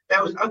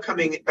that was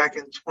upcoming back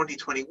in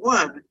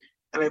 2021.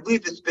 And I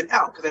believe it's been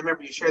out because I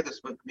remember you shared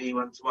this with me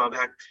once a while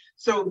back.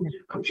 So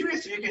I'm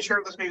curious if you can share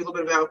with us maybe a little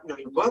bit about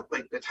your book,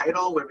 like the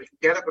title, where we can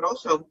get it, but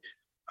also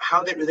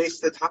how that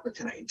relates to the topic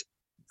tonight.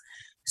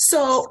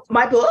 So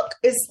my book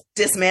is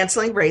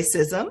Dismantling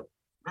Racism,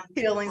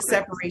 Healing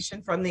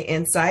Separation from the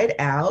Inside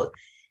Out.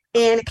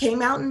 And it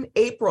came out in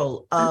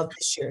April of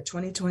this year,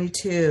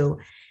 2022.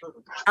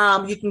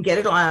 You can get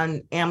it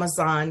on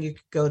Amazon. You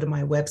can go to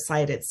my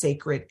website at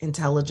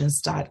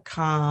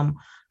sacredintelligence.com,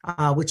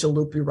 which will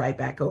loop you right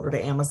back over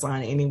to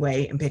Amazon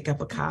anyway, and pick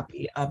up a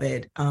copy of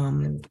it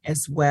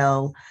as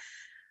well.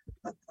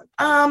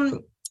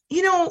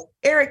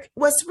 Eric,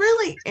 what's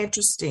really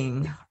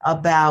interesting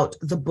about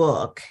the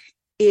book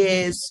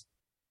is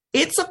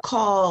it's a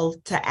call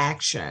to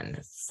action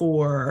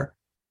for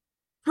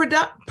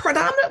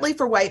predominantly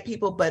for white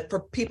people, but for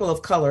people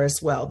of color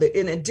as well,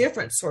 in a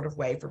different sort of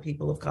way for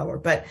people of color.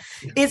 But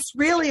it's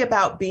really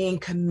about being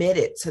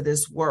committed to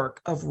this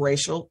work of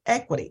racial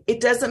equity.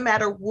 It doesn't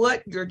matter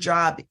what your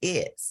job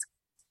is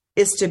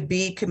to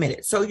be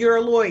committed. So you're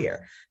a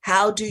lawyer.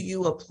 How do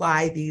you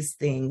apply these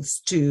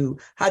things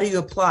how do you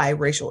apply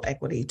racial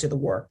equity to the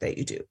work that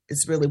you do?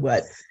 It's really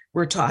what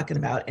we're talking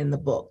about in the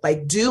book.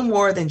 Like, do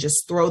more than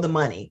just throw the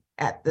money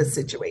at the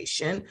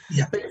situation,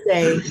 but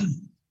say,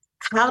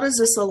 how does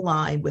this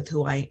align with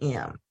who I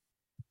am?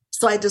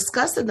 So I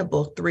discussed in the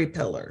book 3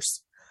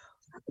 pillars.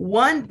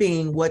 One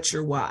being, what's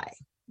your why?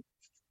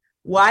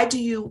 Why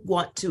do you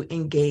want to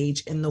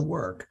engage in the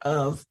work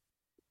of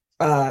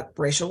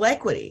racial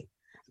equity?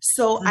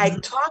 So I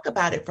talk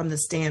about it from the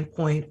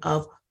standpoint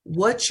of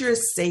what's your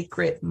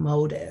sacred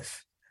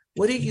motive?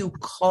 What are you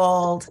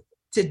called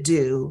to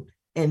do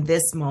in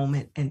this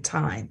moment in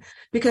time?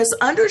 Because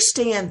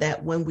understand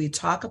that when we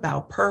talk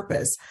about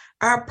purpose,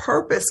 our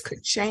purpose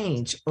could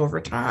change over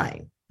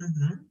time.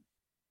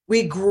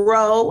 We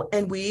grow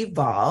and we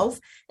evolve.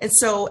 And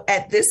so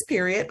at this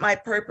period, my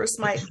purpose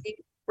might be,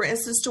 for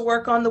instance, to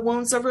work on the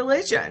wounds of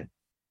religion.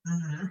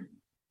 Mhm.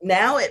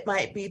 Now it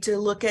might be to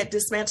look at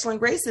dismantling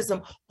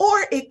racism,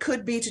 or it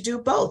could be to do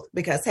both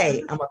because,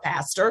 hey, I'm a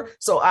pastor.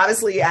 So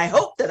obviously I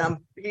hope that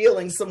I'm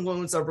healing some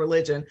wounds of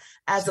religion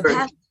as a Sure.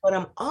 pastor, but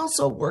I'm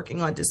also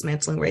working on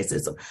dismantling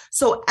racism.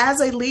 So as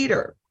a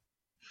leader,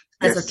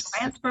 as a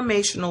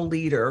transformational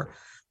leader,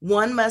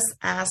 one must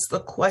ask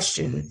the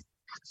question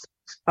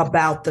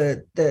about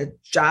the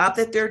job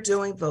that they're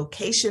doing,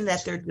 vocation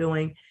that they're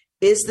doing.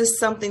 Is this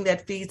something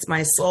that feeds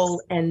my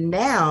soul? And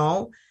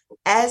now,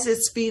 as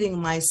it's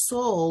feeding my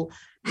soul,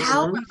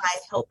 how am I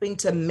helping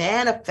to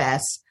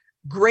manifest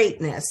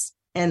greatness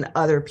in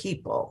other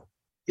people?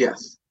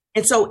 Yes.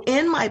 And so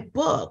in my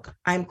book,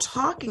 I'm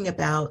talking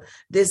about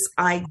this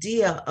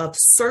idea of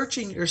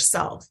searching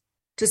yourself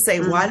to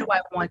say, why do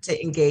I want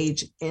to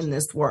engage in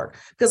this work?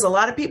 Because a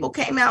lot of people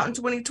came out in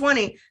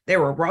 2020, they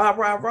were rah,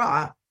 rah,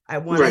 rah. I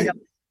want to help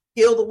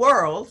heal the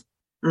world.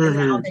 And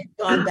now they've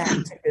gone back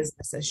to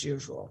business as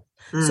usual.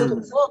 So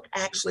the book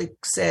actually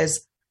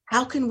says,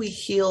 how can we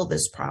heal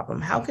this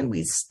problem? How can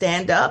we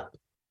stand up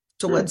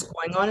to what's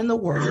going on in the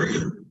world,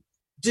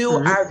 do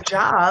our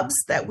jobs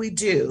that we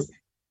do,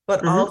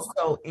 but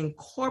also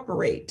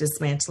incorporate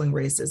dismantling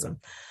racism?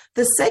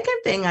 The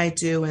second thing I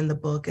do in the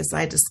book is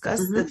I discuss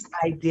this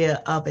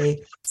idea of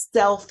a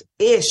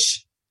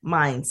selfish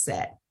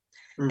mindset.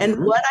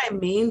 And what I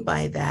mean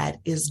by that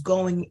is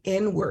going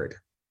inward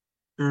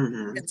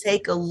to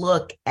take a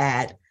look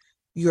at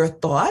your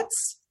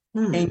thoughts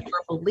and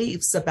your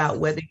beliefs about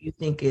whether you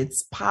think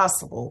it's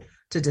possible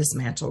to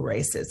dismantle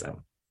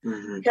racism.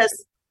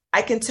 Because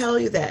I can tell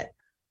you that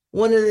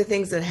one of the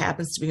things that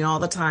happens to me all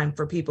the time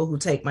for people who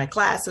take my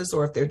classes,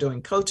 or if they're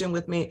doing coaching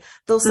with me,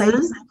 they'll say,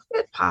 is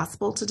it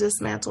possible to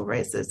dismantle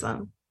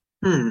racism?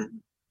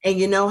 And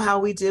you know how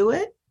we do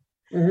it?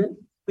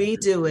 We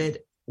do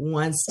it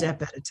one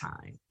step at a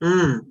time.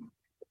 I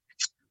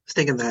was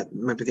thinking that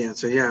might be the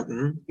answer. Yeah.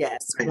 Yes,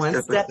 one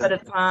step at a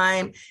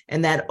time.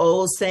 And that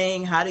old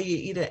saying, how do you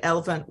eat an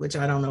elephant? Which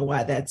I don't know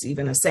why that's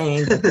even a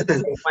saying, but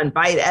one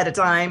bite at a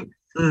time.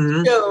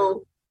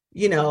 So,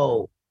 you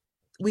know,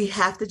 we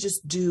have to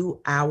just do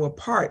our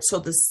part. So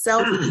the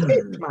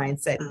self-care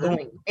mindset,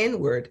 going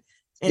inward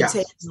and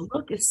taking a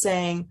look, is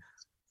saying,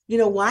 you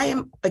know, why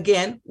am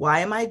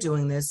I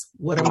doing this?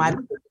 What are my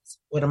beliefs?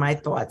 What are my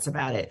thoughts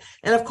about it?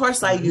 And of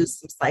course, I use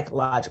some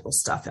psychological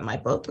stuff in my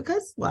book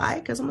because why?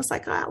 Because I'm a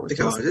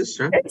psychologist.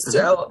 Sure.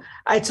 So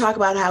I talk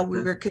about how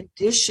we were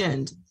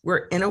conditioned.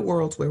 We're in a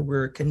world where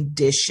we're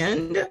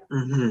conditioned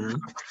in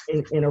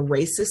a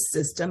racist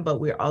system, but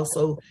we're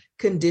also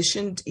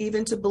conditioned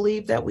even to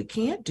believe that we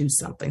can't do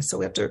something. So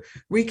we have to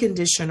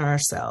recondition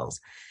ourselves.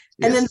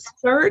 And then the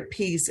third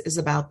piece is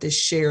about this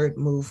shared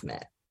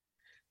movement.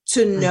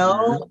 To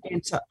know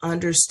and to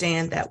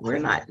understand that we're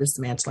not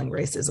dismantling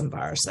racism by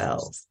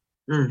ourselves.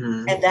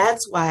 And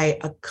that's why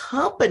a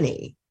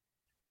company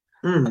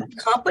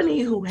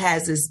who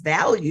has its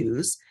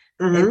values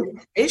and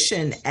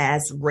mission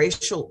as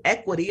racial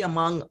equity,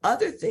 among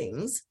other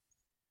things,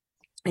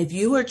 if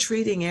you are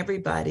treating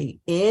everybody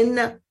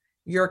in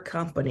your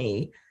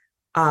company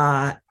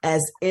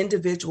as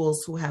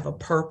individuals who have a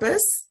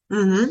purpose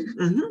and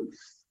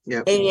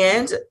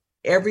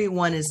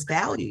everyone is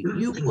valued,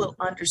 you will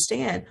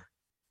understand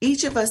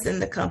each of us in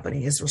the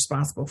company is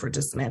responsible for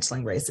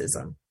dismantling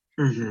racism,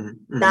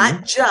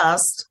 not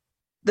just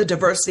the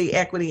diversity,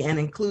 equity, and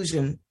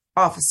inclusion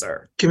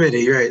officer.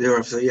 Committee, right? The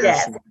officer,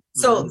 yes.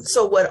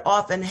 So what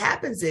often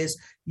happens is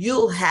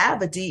you'll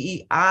have a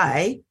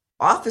DEI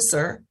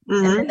officer,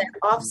 and then that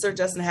officer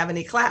doesn't have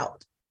any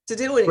clout to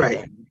do anything.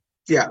 Right.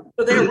 Yeah.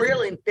 So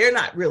they're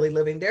not really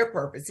living their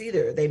purpose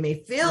either. They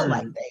may feel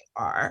like they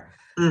are.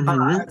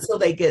 So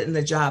they get in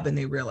the job and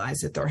they realize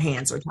that their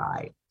hands are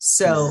tied.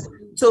 So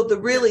the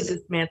really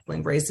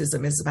dismantling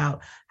racism is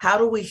about how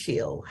do we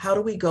heal? How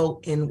do we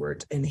go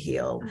inward and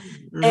heal?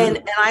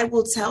 And I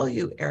will tell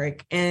you,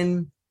 Eric,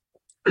 in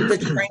the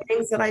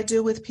trainings that I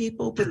do with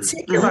people,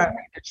 particularly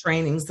the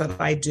trainings that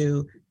I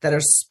do that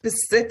are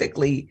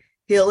specifically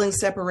healing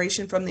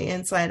separation from the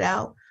inside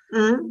out,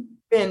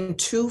 been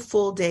 2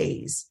 full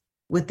days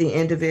with the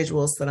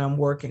individuals that I'm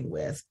working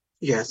with.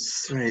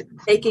 Yes, right.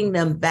 Taking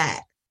them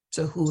back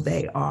to who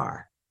they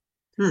are,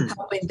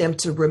 helping them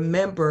to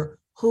remember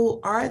who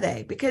are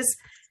they. Because,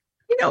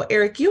 you know,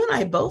 Eric, you and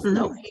I both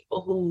know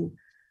people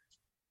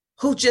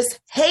who just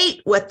hate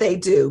what they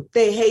do.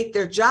 They hate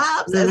their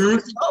jobs. As a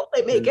result,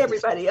 they make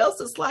everybody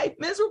else's life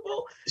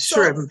miserable.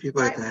 Sure, so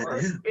people like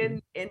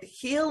that. In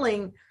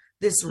healing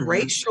this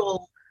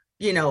racial,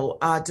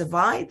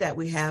 divide that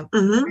we have,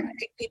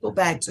 take people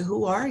back to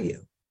who are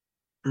you?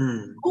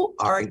 Who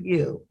are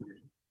you?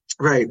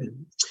 Right.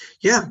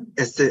 Yeah,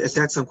 it's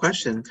an excellent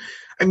question.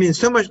 I mean,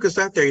 so much goes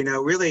out there,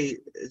 really,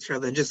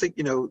 Charlene, just like,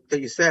 that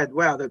you said,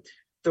 wow,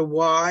 the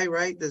why,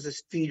 right? Does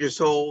this feed your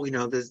soul?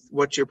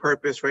 What's your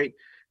purpose, right?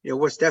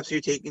 what steps are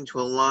you taking to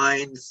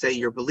align, say,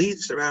 your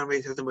beliefs around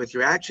racism with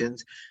your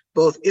actions,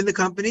 both in the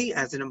company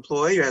as an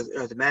employee, or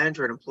as a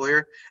manager, an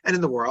employer, and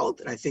in the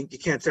world. And I think you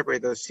can't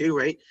separate those two,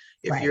 right?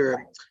 If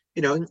you're,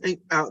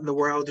 out in the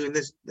world doing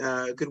this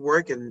good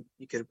work, and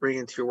you can bring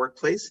it into your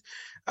workplace,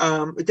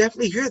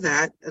 definitely hear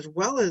that, as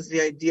well as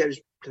the idea,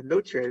 just to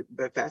note here,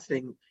 the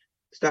fascinating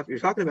stuff you're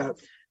talking about,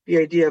 the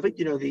idea of,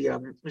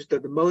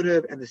 the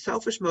motive and the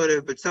selfish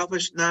motive, but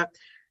selfish not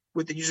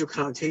with the usual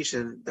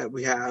connotation that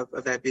we have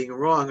of that being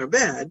wrong or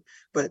bad,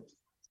 but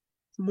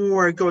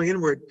more going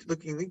inward,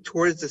 looking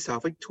towards the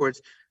self,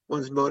 towards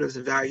one's motives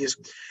and values.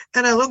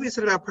 And I love what you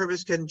said about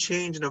purpose can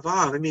change and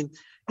evolve. I mean,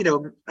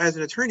 as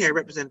an attorney, I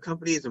represent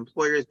companies,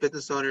 employers,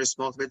 business owners,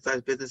 small to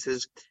mid-sized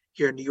businesses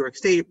here in New York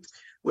State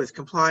with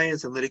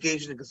compliance and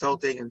litigation and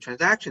consulting and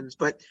transactions.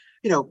 But,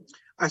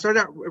 I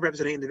started out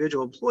representing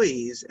individual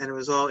employees, and it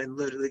was all in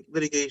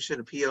litigation,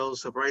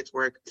 appeals, civil rights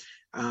work,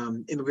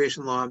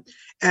 immigration law.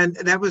 And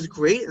that was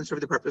great and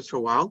served the purpose for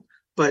a while.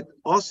 But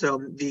also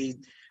the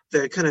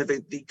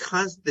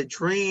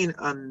drain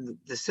on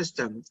the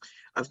system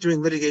of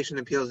doing litigation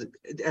appeals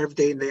every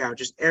day and day out,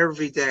 just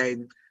every day,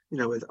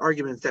 with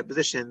arguments,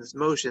 depositions,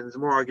 motions,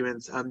 more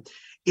arguments,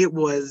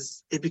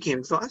 it became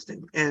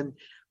exhausting. And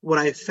what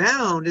I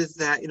found is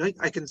that,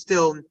 I can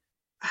still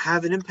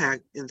have an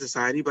impact in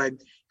society by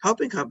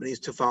helping companies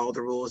to follow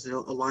the rules and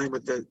align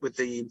with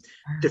the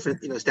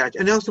different, statutes.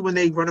 And also when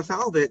they run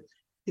afoul of it,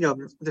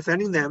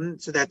 defending them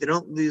so that they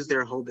don't lose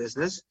their whole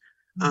business.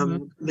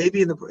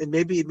 Maybe in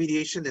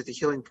mediation, there's a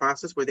healing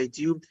process where they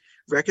do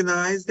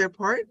recognize their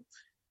part.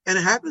 And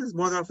it happens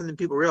more often than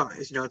people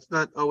realize. It's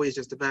not always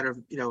just a matter of,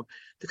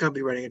 the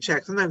company writing a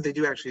check. Sometimes they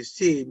do actually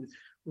see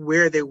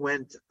where they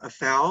went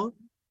afoul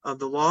of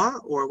the law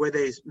or where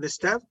they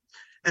misstepped.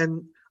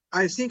 And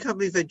I've seen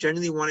companies that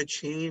genuinely want to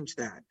change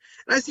that.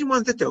 And I've seen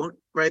ones that don't,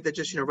 right? That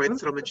just, write the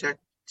settlement check.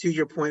 To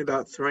your point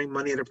about throwing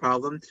money at a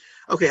problem.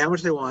 Okay, how much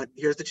do they want?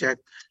 Here's the check.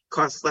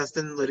 Costs less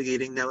than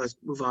litigating. Now let's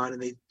move on.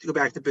 And they go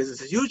back to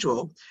business as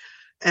usual.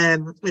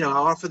 And,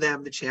 I'll offer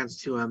them the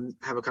chance to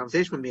have a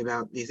conversation with me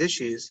about these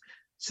issues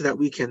so that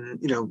we can,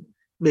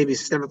 maybe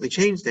systemically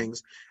change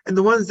things. And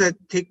the ones that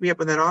take me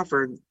up on that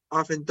offer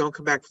often don't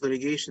come back for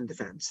litigation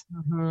defense.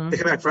 They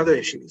come back for other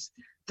issues.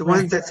 The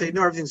ones that say,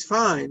 no, everything's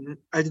fine,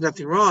 I did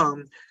nothing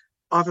wrong,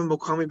 often will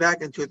call me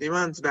back in 2 or 3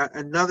 months about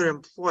another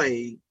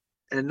employee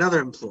and another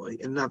employee,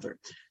 another.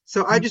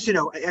 So I just, I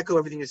echo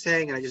everything you're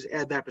saying, and I just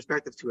add that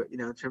perspective to it,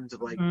 in terms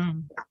of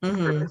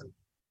purpose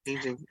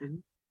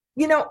changing.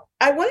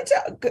 I wanted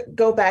to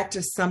go back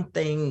to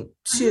something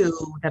too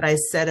that I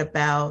said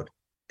about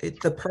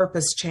the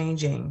purpose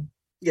changing.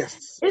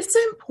 Yes. It's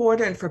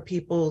important for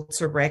people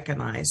to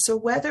recognize. So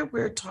whether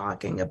we're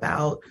talking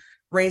about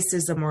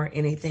racism or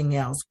anything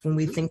else, when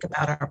we think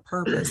about our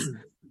purpose,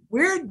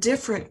 we're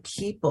different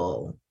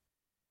people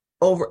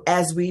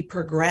as we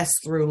progress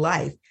through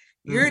life.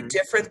 You're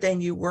different than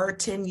you were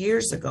 10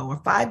 years ago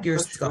or 5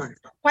 years ago.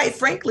 Quite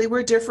frankly,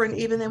 we're different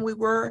even than we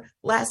were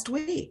last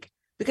week,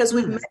 because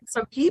we've met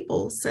some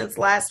people since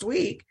last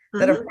week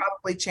that have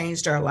probably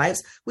changed our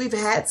lives. We've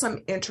had some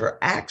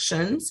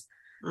interactions.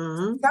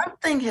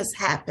 Something has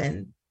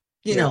happened,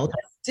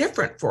 that's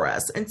different for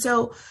us. And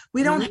so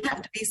we don't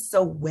have to be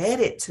so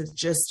wedded to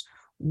just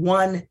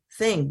one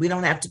thing. We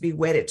don't have to be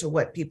wedded to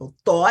what people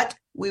thought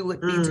we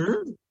would be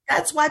doing.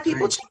 That's why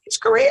people change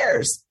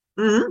careers.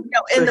 In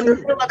the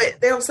middle of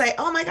it, they'll say,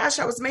 oh my gosh,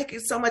 I was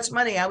making so much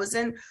money. I was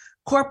in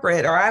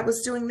corporate, or I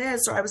was doing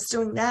this, or I was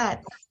doing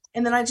that.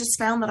 And then I just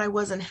found that I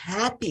wasn't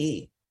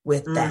happy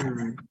with that.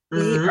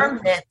 We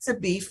are meant to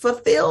be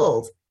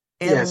fulfilled.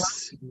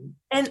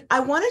 And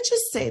I want to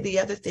just say the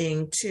other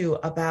thing too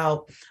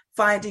about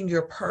finding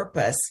your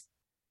purpose.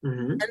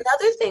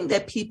 Another thing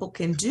that people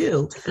can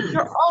do,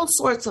 there are all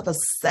sorts of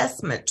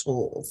assessment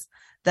tools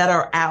that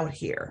are out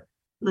here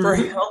for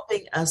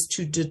helping us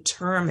to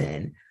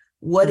determine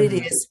what it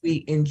is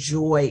we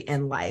enjoy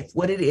in life,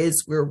 what it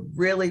is we're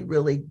really,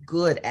 really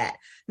good at.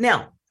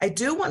 Now, I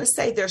do want to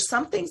say there's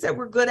some things that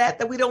we're good at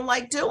that we don't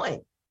like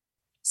doing.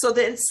 So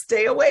then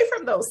stay away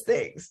from those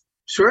things.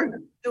 Sure.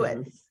 Do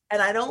it.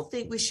 And I don't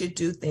think we should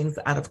do things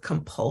out of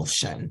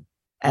compulsion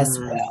as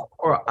well,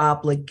 or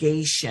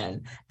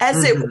obligation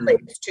as it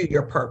relates to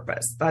your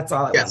purpose. That's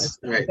all I want to say.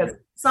 Right. Because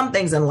some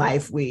things in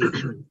life we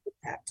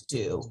have to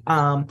do.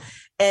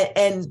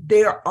 And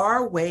there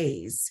are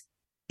ways,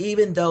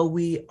 even though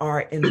we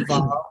are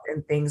involved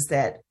in things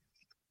that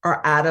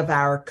are out of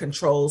our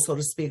control, so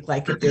to speak,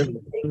 like if there's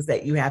things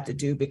that you have to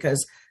do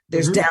because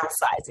there's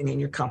downsizing in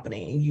your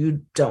company and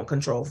you don't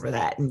control for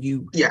that, and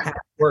you have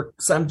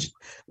to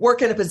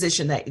work in a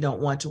position that you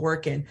don't want to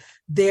work in.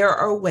 There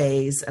are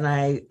ways, and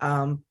I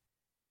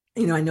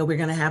know we're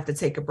going to have to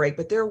take a break,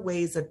 but there are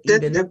ways of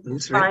even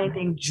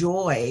finding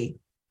joy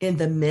in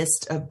the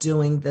midst of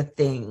doing the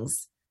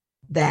things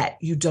that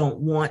you don't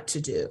want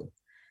to do.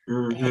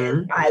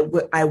 And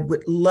I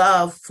would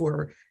love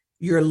for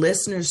your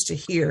listeners to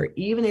hear,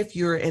 even if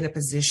you're in a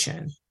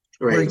position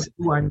where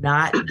you are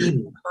not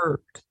being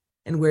heard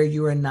and where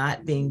you are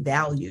not being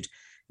valued,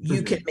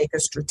 you can make a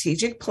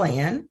strategic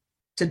plan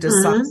to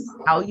decide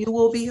how you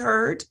will be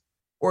heard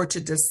or to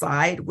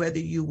decide whether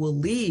you will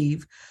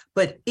leave.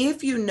 But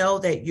if you know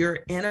that you're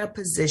in a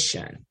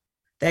position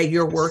that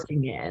you're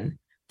working in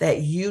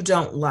that you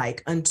don't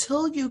like,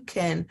 until you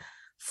can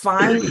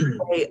find a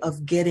way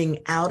of getting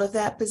out of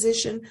that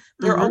position,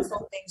 there are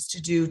also things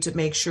to do to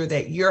make sure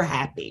that you're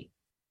happy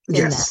in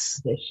that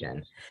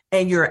position.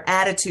 And your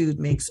attitude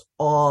makes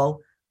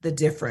all the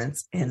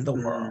difference in the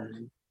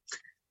world.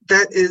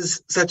 That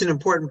is such an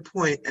important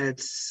point, and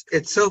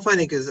it's so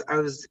funny because I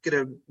was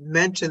going to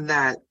mention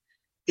that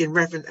in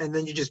reference, and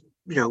then you just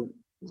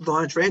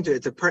launch right into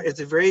it. It's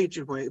a very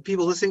interesting point.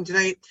 People listening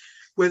tonight,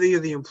 whether you're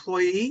the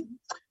employee,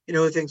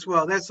 who thinks,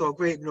 well, that's all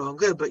great, I'm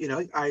good, but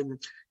I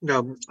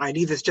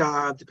need this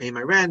job to pay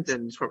my rent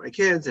and support my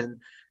kids, and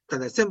it's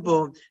not that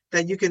simple.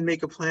 That you can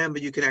make a plan,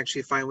 but you can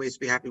actually find ways to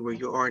be happy where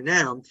you are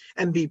now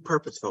and be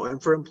purposeful.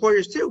 And for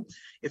employers too,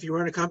 if you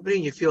run a company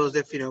and you feel as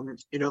if you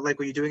don't like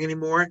what you're doing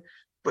anymore,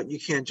 but you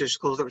can't just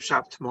close up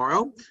shop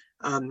tomorrow.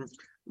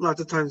 Lots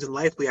of times in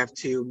life we have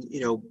to,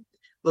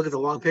 look at the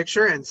long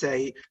picture and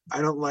say,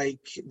 I don't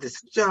like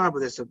this job or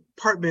this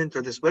apartment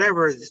or this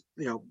whatever, this,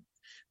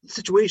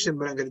 situation,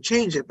 but I'm going to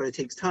change it, but it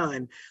takes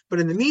time.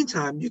 But in the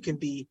meantime, you can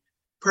be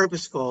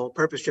purposeful,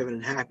 purpose-driven,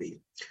 and happy.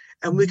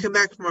 And when we come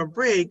back from our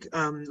break,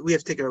 we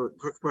have to take a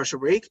commercial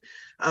break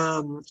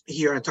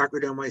here on Talk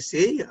Radio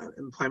NYC,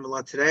 Employment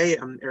Law Today.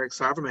 I'm Eric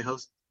Sarver, my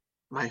host.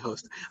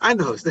 I'm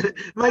the host.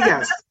 My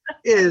guest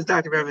is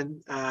Dr.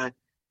 Reverend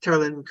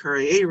Terlin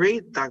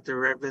Curry-Avery,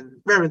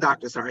 Reverend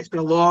Doctor, sorry. It's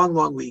been a long,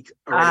 long week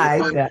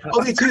already.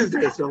 Only Tuesday,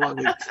 it's been a long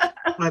week.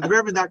 The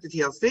Reverend Dr.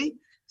 TLC.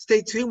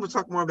 Stay tuned. We'll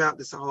talk more about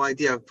this whole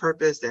idea of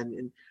purpose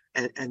and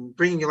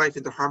bringing your life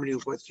into harmony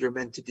with what you're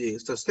meant to do.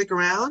 So stick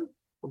around.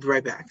 We'll be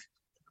right back.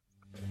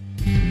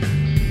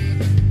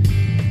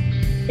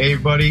 Hey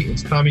everybody,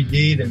 it's Tommy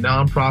D, the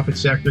nonprofit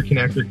sector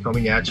connector,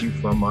 coming at you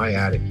from my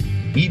attic.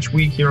 Each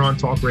week here on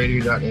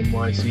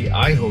talkradio.nyc,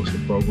 I host the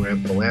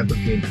program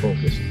Philanthropy in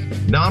Focus.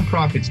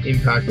 Nonprofits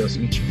impact us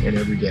each and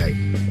every day,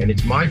 and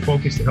it's my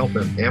focus to help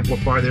them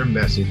amplify their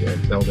message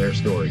and tell their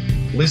story.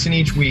 Listen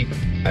each week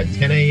at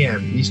 10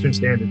 a.m. Eastern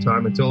Standard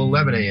Time until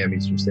 11 a.m.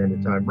 Eastern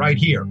Standard Time, right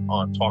here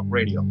on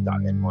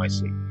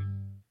talkradio.nyc.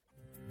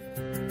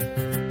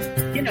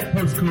 In a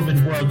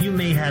post-COVID world, you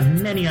may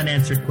have many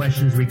unanswered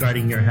questions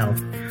regarding your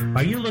health.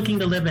 Are you looking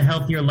to live a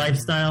healthier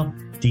lifestyle?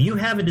 Do you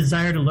have a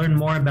desire to learn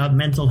more about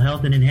mental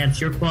health and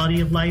enhance your quality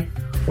of life?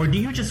 Or do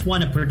you just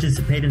want to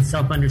participate in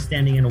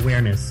self-understanding and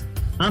awareness?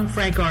 I'm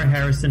Frank R.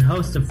 Harrison,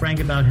 host of Frank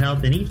About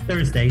Health, and each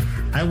Thursday,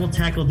 I will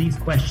tackle these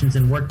questions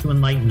and work to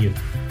enlighten you.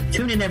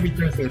 Tune in every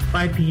Thursday at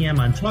 5 p.m.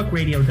 on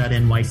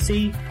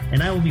talkradio.nyc,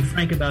 and I will be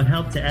frank about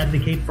health to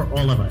advocate for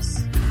all of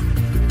us.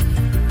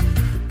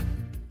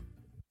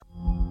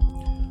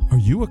 Are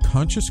you a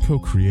conscious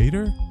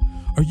co-creator?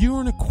 Are you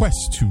on a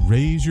quest to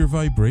raise your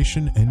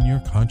vibration and your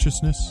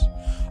consciousness?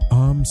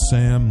 I'm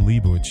Sam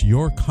Leibowitz,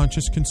 your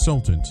conscious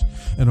consultant,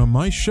 and on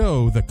my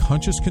show, The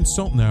Conscious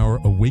Consultant Hour,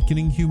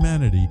 Awakening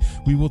Humanity,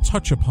 we will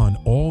touch upon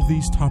all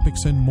these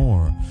topics and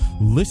more.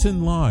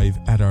 Listen live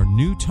at our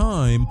new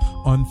time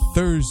on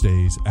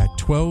Thursdays at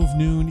 12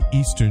 noon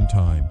Eastern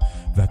Time.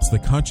 That's The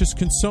Conscious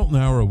Consultant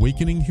Hour,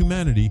 Awakening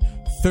Humanity,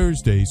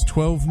 Thursdays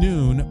 12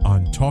 noon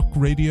on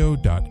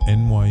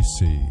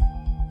talkradio.nyc.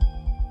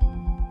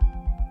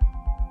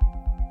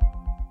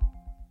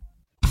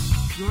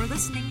 You're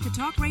listening to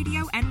Talk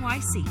Radio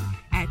NYC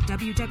at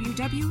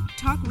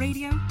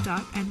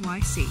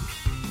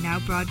www.talkradio.nyc. Now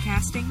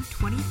broadcasting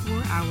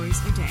 24 hours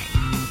a day.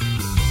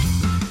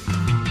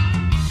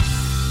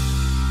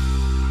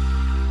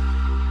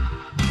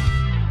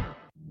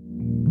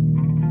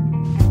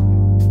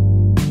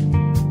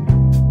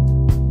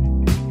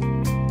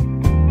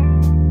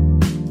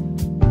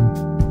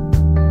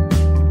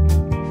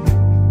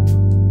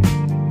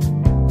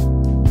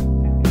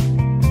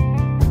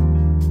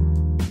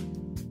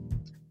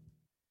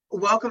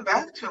 Welcome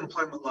back to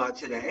Employment Law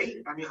Today.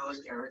 I'm your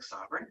host, Eric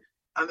Sarver.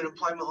 I'm an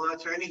employment law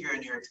attorney here in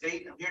New York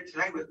State. I'm here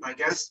tonight with my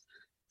guest,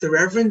 the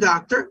Reverend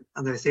Dr.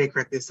 I'm going to say it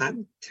correctly this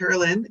time,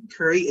 Terlin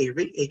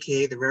Curry-Avery,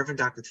 aka the Reverend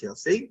Dr.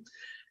 TLC.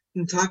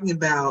 I'm talking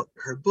about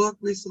her book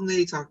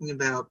recently, talking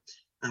about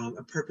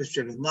a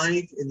purpose-driven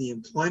life in the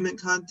employment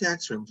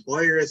context for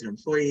employers and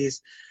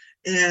employees.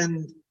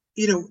 And,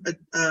 Terlin, I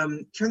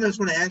just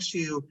want to ask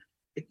you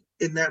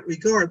in that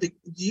regard, do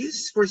you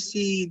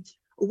foresee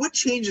what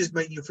changes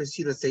might you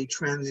foresee, let's say,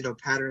 trends,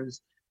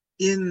 patterns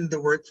in the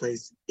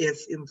workplace if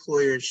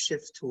employers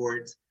shift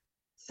towards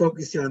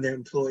focusing on their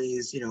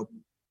employees,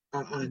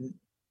 on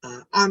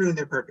honoring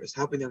their purpose,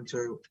 helping them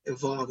to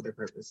evolve their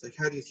purpose? Like,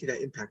 how do you see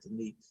that impacting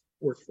the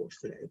workforce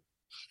today?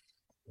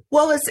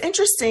 Well, it's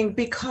interesting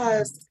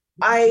because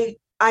I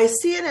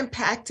see it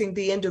impacting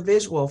the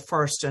individual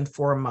first and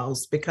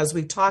foremost, because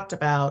we talked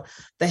about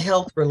the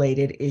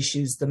health-related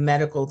issues, the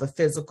medical, the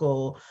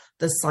physical,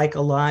 the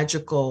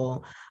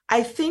psychological.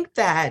 I think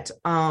that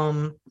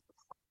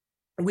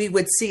we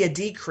would see a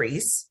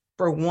decrease,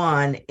 for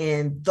one,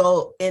 in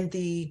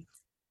the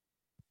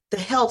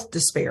health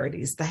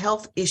disparities, the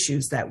health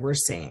issues that we're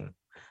seeing.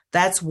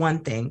 that's one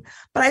thing.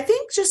 But I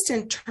think just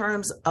in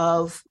terms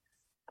of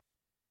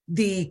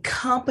the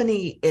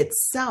company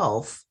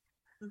itself,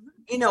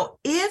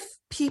 if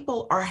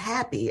people are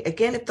happy,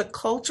 again, if the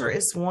culture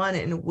is one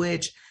in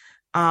which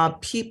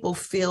people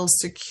feel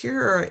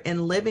secure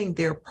in living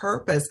their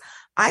purpose,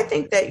 I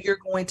think that you're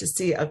going to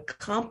see a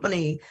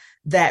company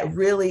that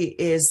really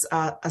is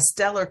a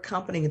stellar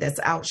company that's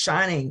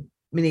outshining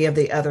many of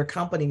the other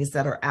companies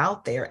that are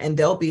out there. And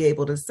they'll be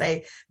able to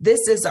say,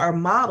 this is our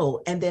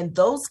model. And then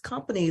those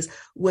companies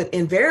would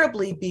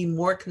invariably be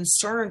more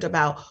concerned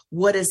about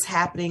what is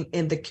happening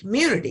in the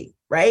community,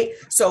 right?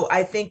 So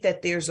I think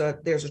that there's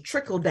a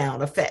trickle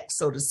down effect,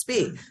 so to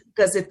speak,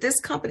 because if this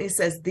company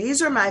says,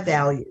 these are my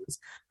values,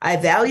 I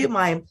value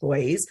my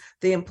employees,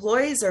 the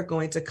employees are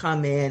going to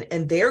come in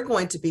and they're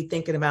going to be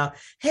thinking about,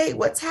 hey,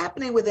 what's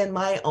happening within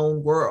my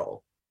own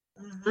world?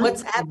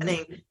 What's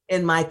happening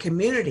in my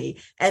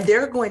community? And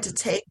they're going to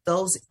take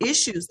those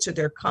issues to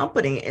their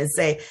company and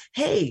say,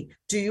 hey,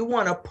 do you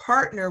want to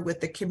partner with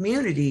the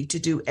community to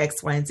do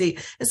X, Y, and Z?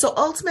 And so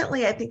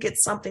ultimately, I think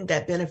it's something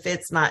that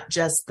benefits not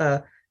just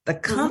the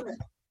company,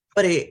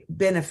 but it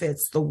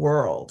benefits the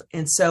world.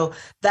 And so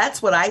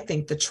that's what I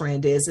think the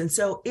trend is. And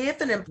so if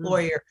an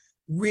employer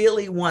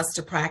really wants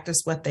to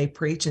practice what they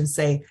preach and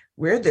say,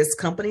 we're this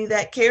company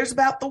that cares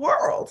about the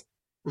world,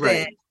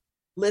 then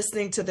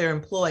listening to their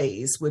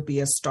employees would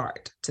be a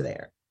start to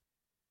there.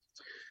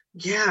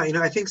 Yeah,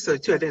 I think so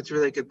too. I think it's a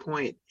really good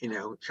point,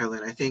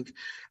 Carolyn. I think,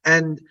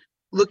 and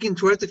looking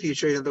towards the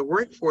future, the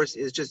workforce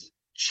is just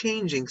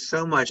changing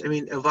so much. I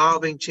mean,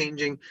 evolving,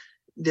 changing.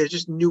 There's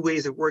just new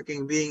ways of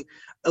working.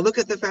 Look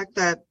at the fact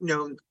that,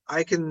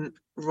 I can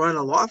run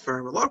a law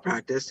firm, a law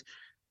practice,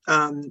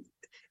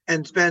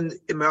 and spend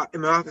in my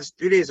office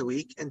 3 days a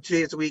week and 2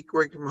 days a week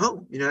working from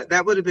home.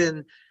 That would have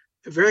been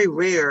very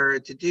rare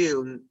to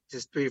do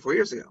just 3 or 4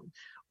 years ago,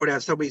 or to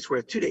have somebody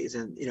work 2 days.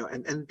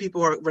 And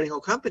people are running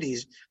whole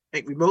companies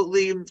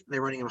remotely.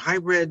 They're running them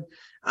hybrid.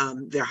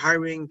 They're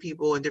hiring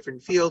people in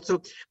different fields.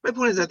 So my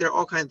point is that there are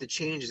all kinds of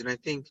changes. And I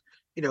think,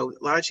 a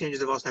lot of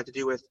changes have also had to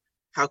do with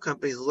how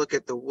companies look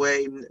at the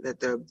way that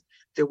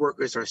their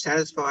workers are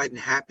satisfied and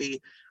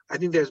happy. I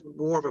think there's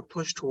more of a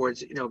push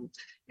towards,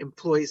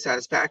 employee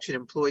satisfaction,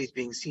 employees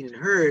being seen and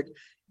heard.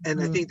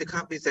 And I think the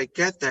companies that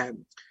get that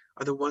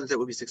are the ones that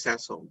will be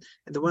successful.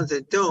 And the ones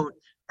that don't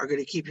are going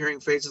to keep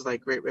hearing phrases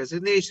like great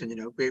resignation,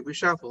 great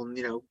reshuffle,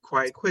 and,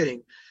 quiet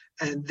quitting.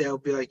 And they'll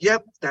be like,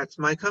 yep, that's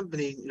my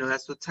company.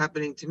 That's what's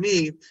happening to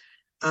me.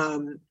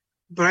 But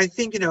I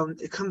think,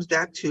 it comes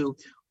back to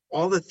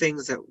all the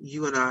things that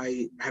you and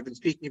I have been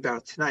speaking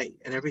about tonight,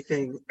 and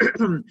everything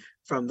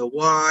from the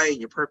why and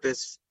your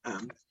purpose,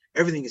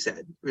 everything you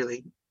said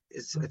really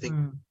is, I think,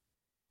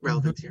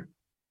 relevant here.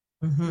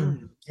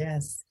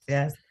 Yes.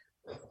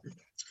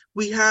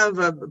 We have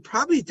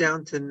probably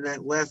down to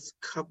that last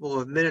couple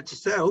of minutes or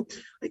so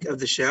of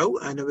the show.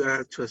 I know we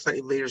got to a slightly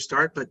later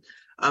start, but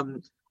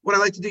what I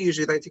like to do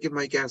usually, I like to give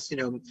my guests,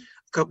 a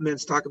couple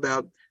minutes to talk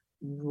about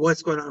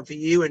what's going on for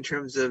you in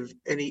terms of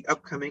any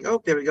upcoming. Oh,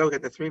 there we go. We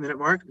got the 3-minute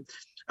mark.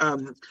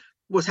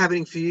 What's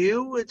happening for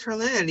you,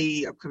 Carolyn?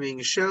 Any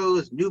upcoming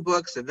shows, new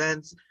books,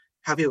 events?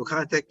 How people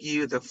contact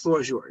you? The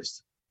floor is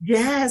yours.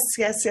 Yes.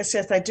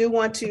 I do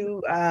want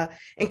to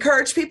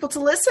encourage people to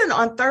listen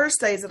on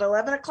Thursdays at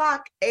 11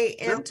 o'clock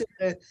a.m. to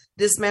the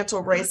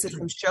Dismantle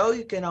Racism show.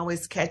 You can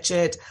always catch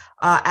it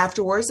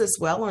afterwards as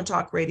well on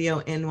Talk Radio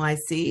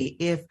NYC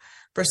if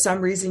for some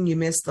reason you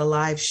missed the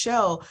live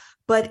show.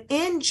 But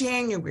in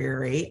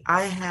January,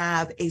 I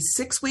have a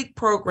 6-week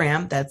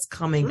program that's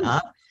coming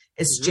up.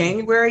 It's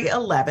January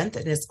 11th,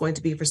 and it's going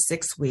to be for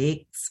 6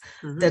 weeks.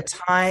 The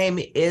time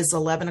is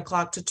 11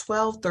 o'clock to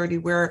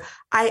 12:30, where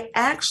I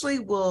actually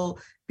will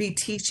be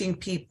teaching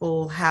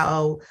people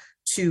how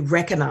to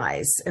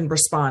recognize and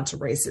respond to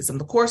racism.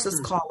 The course is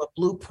called A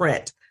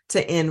Blueprint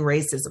to End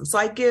Racism. So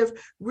I give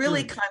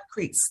really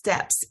concrete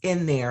steps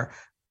in there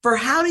for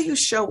how do you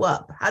show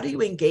up? How do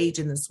you engage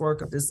in this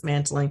work of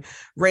dismantling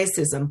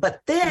racism?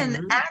 But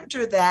then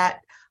after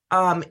that,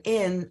 I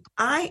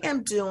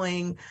am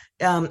doing,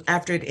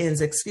 after it ends,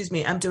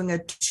 I'm doing a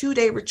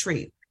 2-day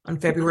retreat on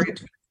February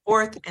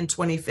 24th and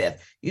 25th.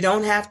 You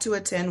don't have to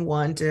attend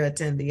one to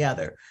attend the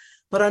other.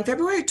 But on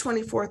February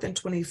 24th and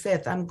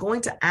 25th, I'm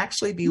going to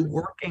actually be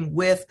working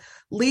with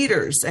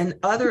leaders and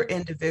other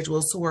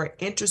individuals who are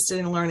interested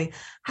in learning,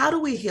 how do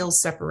we heal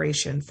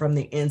separation from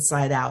the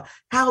inside out?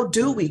 How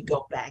do we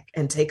go back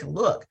and take a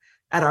look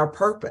at our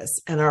purpose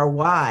and our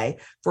why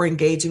for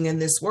engaging in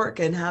this work?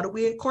 And how do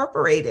we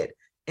incorporate it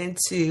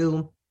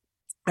into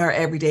our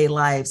everyday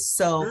lives?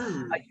 So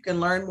you can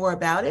learn more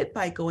about it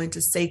by going to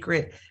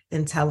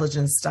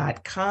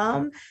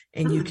sacredintelligence.com,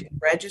 and you can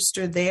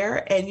register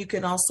there. And you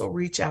can also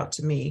reach out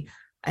to me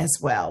as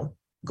well,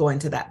 going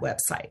to that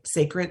website,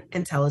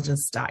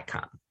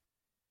 sacredintelligence.com.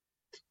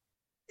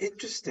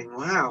 Interesting.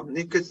 Wow.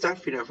 Good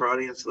stuff, for our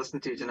audience to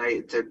listen to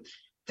tonight to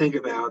think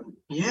about.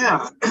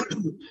 Yeah.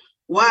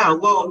 Wow.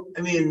 Well,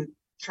 I mean,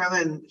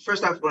 Carolyn,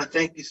 first off, I want to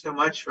thank you so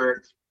much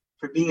for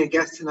being a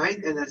guest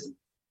tonight. And as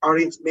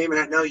audience may or may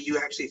not know, you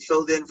actually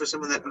filled in for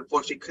someone that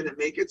unfortunately couldn't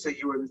make it. So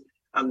you were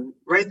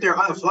right there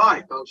on the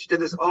fly, folks. She did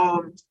this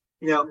all,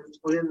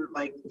 within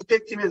like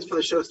 15 minutes before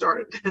the show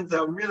started. And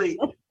so I'm really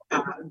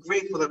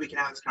grateful that we can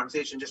have this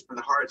conversation just from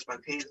the heart,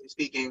 spontaneously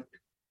speaking.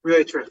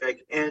 Really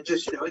terrific. And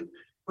just,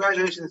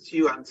 congratulations to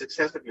you on the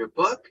success of your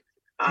book.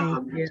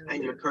 And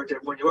you encourage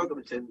everyone, you're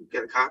welcome to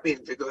get a copy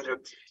and to go to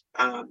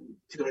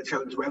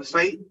Carolyn's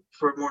website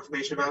for more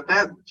information about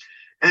that.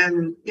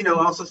 And,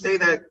 also say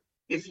that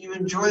if you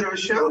enjoyed our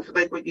show, if you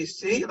like what you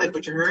see, like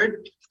what you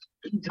heard,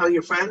 tell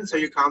your friends, tell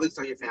your colleagues,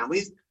 tell your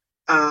families,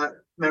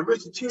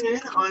 members to tune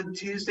in on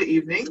Tuesday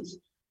evenings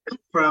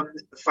from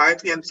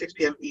 5 p.m. 6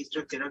 p.m.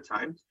 Eastern Standard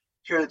Time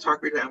here on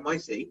Talk Radio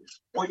NYC,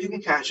 or you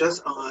can catch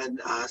us on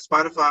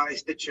Spotify,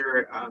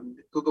 Stitcher,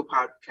 Google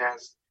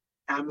Podcasts,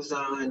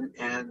 Amazon,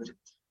 and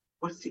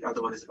what's the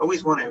other one? There's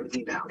always one I would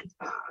leave out.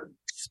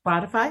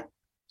 Spotify?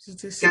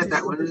 Get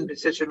that one.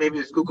 Stitcher, maybe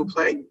it's Google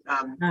Play.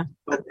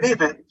 But in any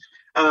event,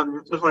 I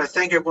just want to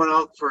thank everyone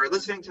out for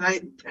listening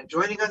tonight and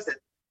joining us. And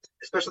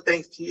a special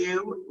thanks to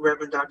you,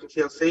 Reverend Dr.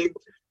 TLC.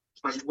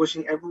 I'm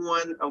wishing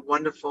everyone a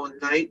wonderful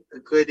night, a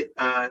good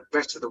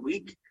rest of the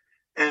week.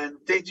 And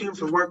stay tuned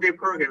for more great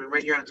programming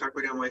right here on Talk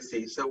Radio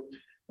NYC. So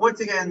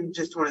once again,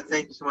 just want to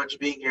thank you so much for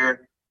being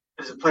here.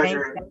 It was a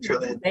pleasure,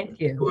 Trillian.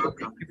 Thank you. You're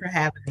welcome. Thank you for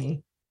having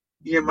me.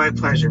 Yeah, my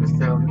pleasure.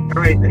 So,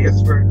 all right, I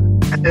guess we're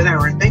at that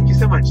hour. Thank you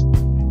so much.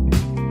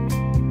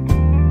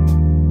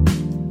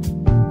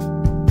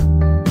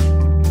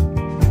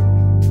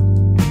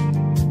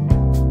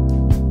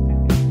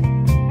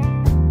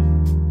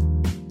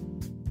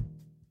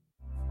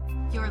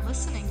 You're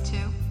listening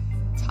to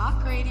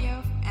Talk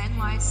Radio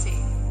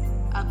NYC.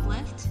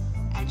 Uplift,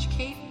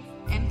 educate,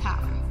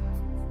 empower.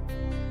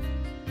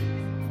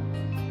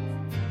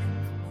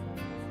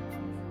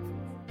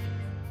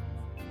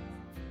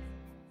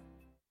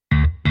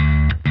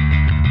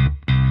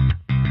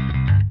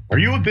 Are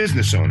you a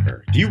business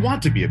owner? Do you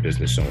want to be a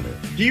business owner?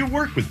 Do you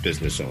work with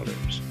business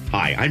owners?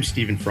 Hi, I'm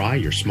Stephen Fry,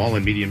 your small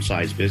and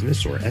medium-sized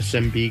business or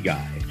SMB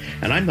guy,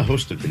 and I'm the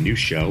host of the new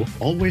show,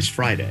 Always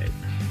Friday.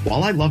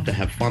 While I love to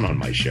have fun on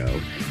my show,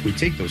 we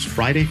take those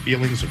Friday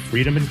feelings of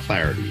freedom and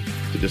clarity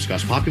to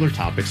discuss popular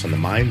topics on the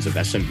minds of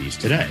SMBs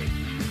today.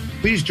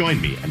 Please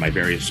join me and my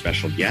various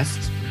special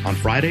guests on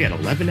Friday at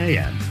 11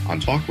 a.m. on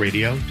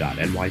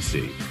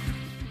talkradio.nyc.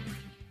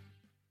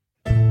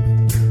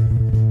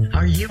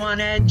 Are you on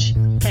edge?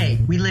 Hey,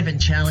 we live in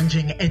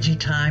challenging, edgy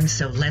times,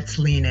 so let's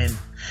lean in.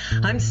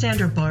 I'm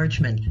Sandra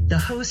Bargman, the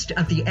host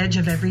of The Edge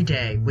of Every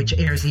Day, which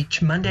airs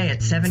each Monday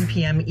at 7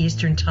 p.m.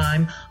 Eastern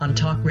Time on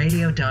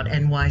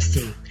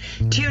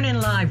talkradio.nyc. Tune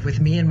in live with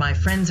me and my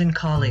friends and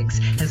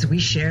colleagues as we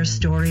share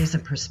stories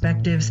and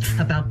perspectives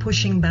about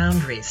pushing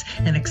boundaries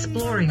and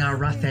exploring our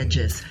rough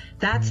edges.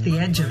 That's The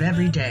Edge of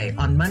Every Day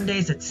on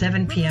Mondays at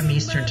 7 p.m.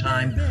 Eastern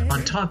Time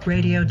on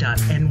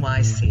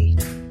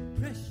talkradio.nyc.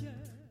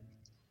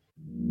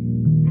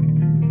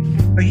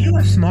 Are you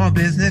a small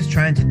business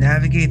trying to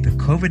navigate the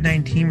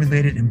COVID-19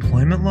 related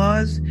employment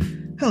laws?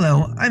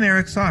 Hello, I'm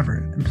Eric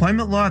Sauver,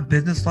 employment law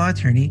business law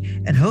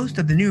attorney and host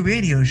of the new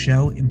radio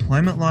show,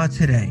 Employment Law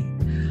Today.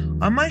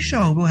 On my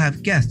show, we'll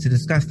have guests to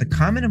discuss the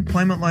common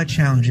employment law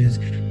challenges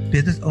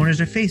business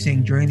owners are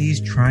facing during these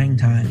trying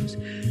times.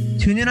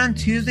 Tune in on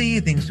Tuesday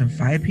evenings from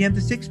 5 p.m. to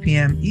 6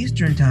 p.m.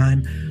 Eastern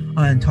Time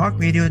on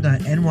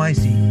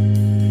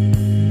talkradio.nyc.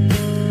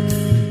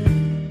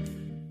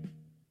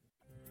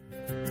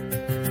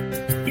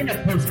 In a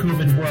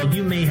post-COVID world,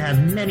 you may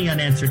have many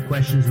unanswered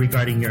questions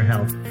regarding your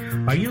health.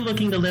 Are you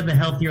looking to live a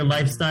healthier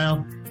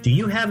lifestyle? Do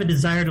you have a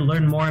desire to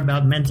learn more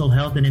about mental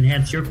health and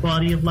enhance your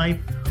quality of life?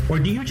 Or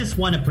do you just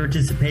want to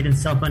participate in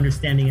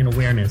self-understanding and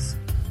awareness?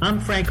 I'm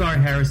Frank R.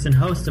 Harrison,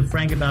 host of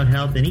Frank About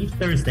Health, and each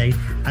Thursday,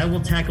 I will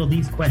tackle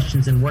these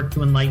questions and work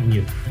to enlighten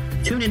you.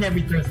 Tune in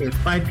every Thursday at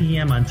 5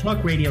 p.m. on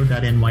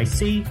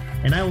talkradio.nyc,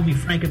 and I will be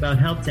frank about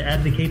health to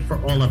advocate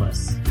for all of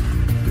us.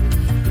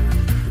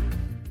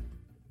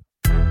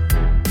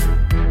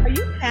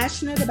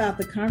 Passionate about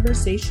the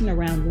conversation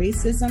around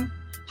racism?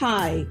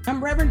 Hi,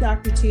 I'm Reverend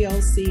Dr.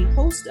 TLC,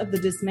 host of the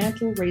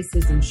Dismantle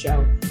Racism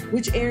Show,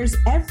 which airs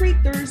every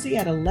Thursday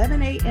at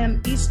 11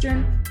 a.m.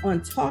 Eastern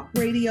on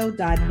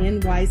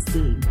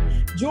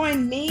talkradio.nyc.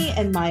 Join me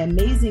and my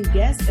amazing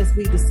guests as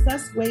we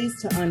discuss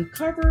ways to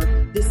uncover,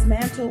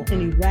 dismantle,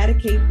 and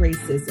eradicate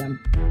racism.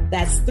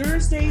 That's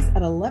Thursdays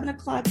at 11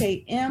 o'clock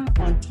a.m.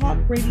 on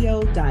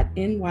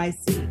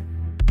talkradio.nyc.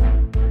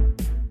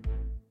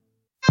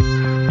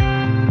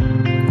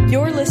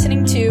 You're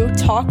listening to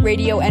Talk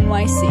Radio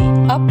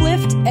NYC.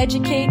 Uplift,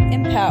 educate,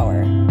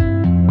 empower.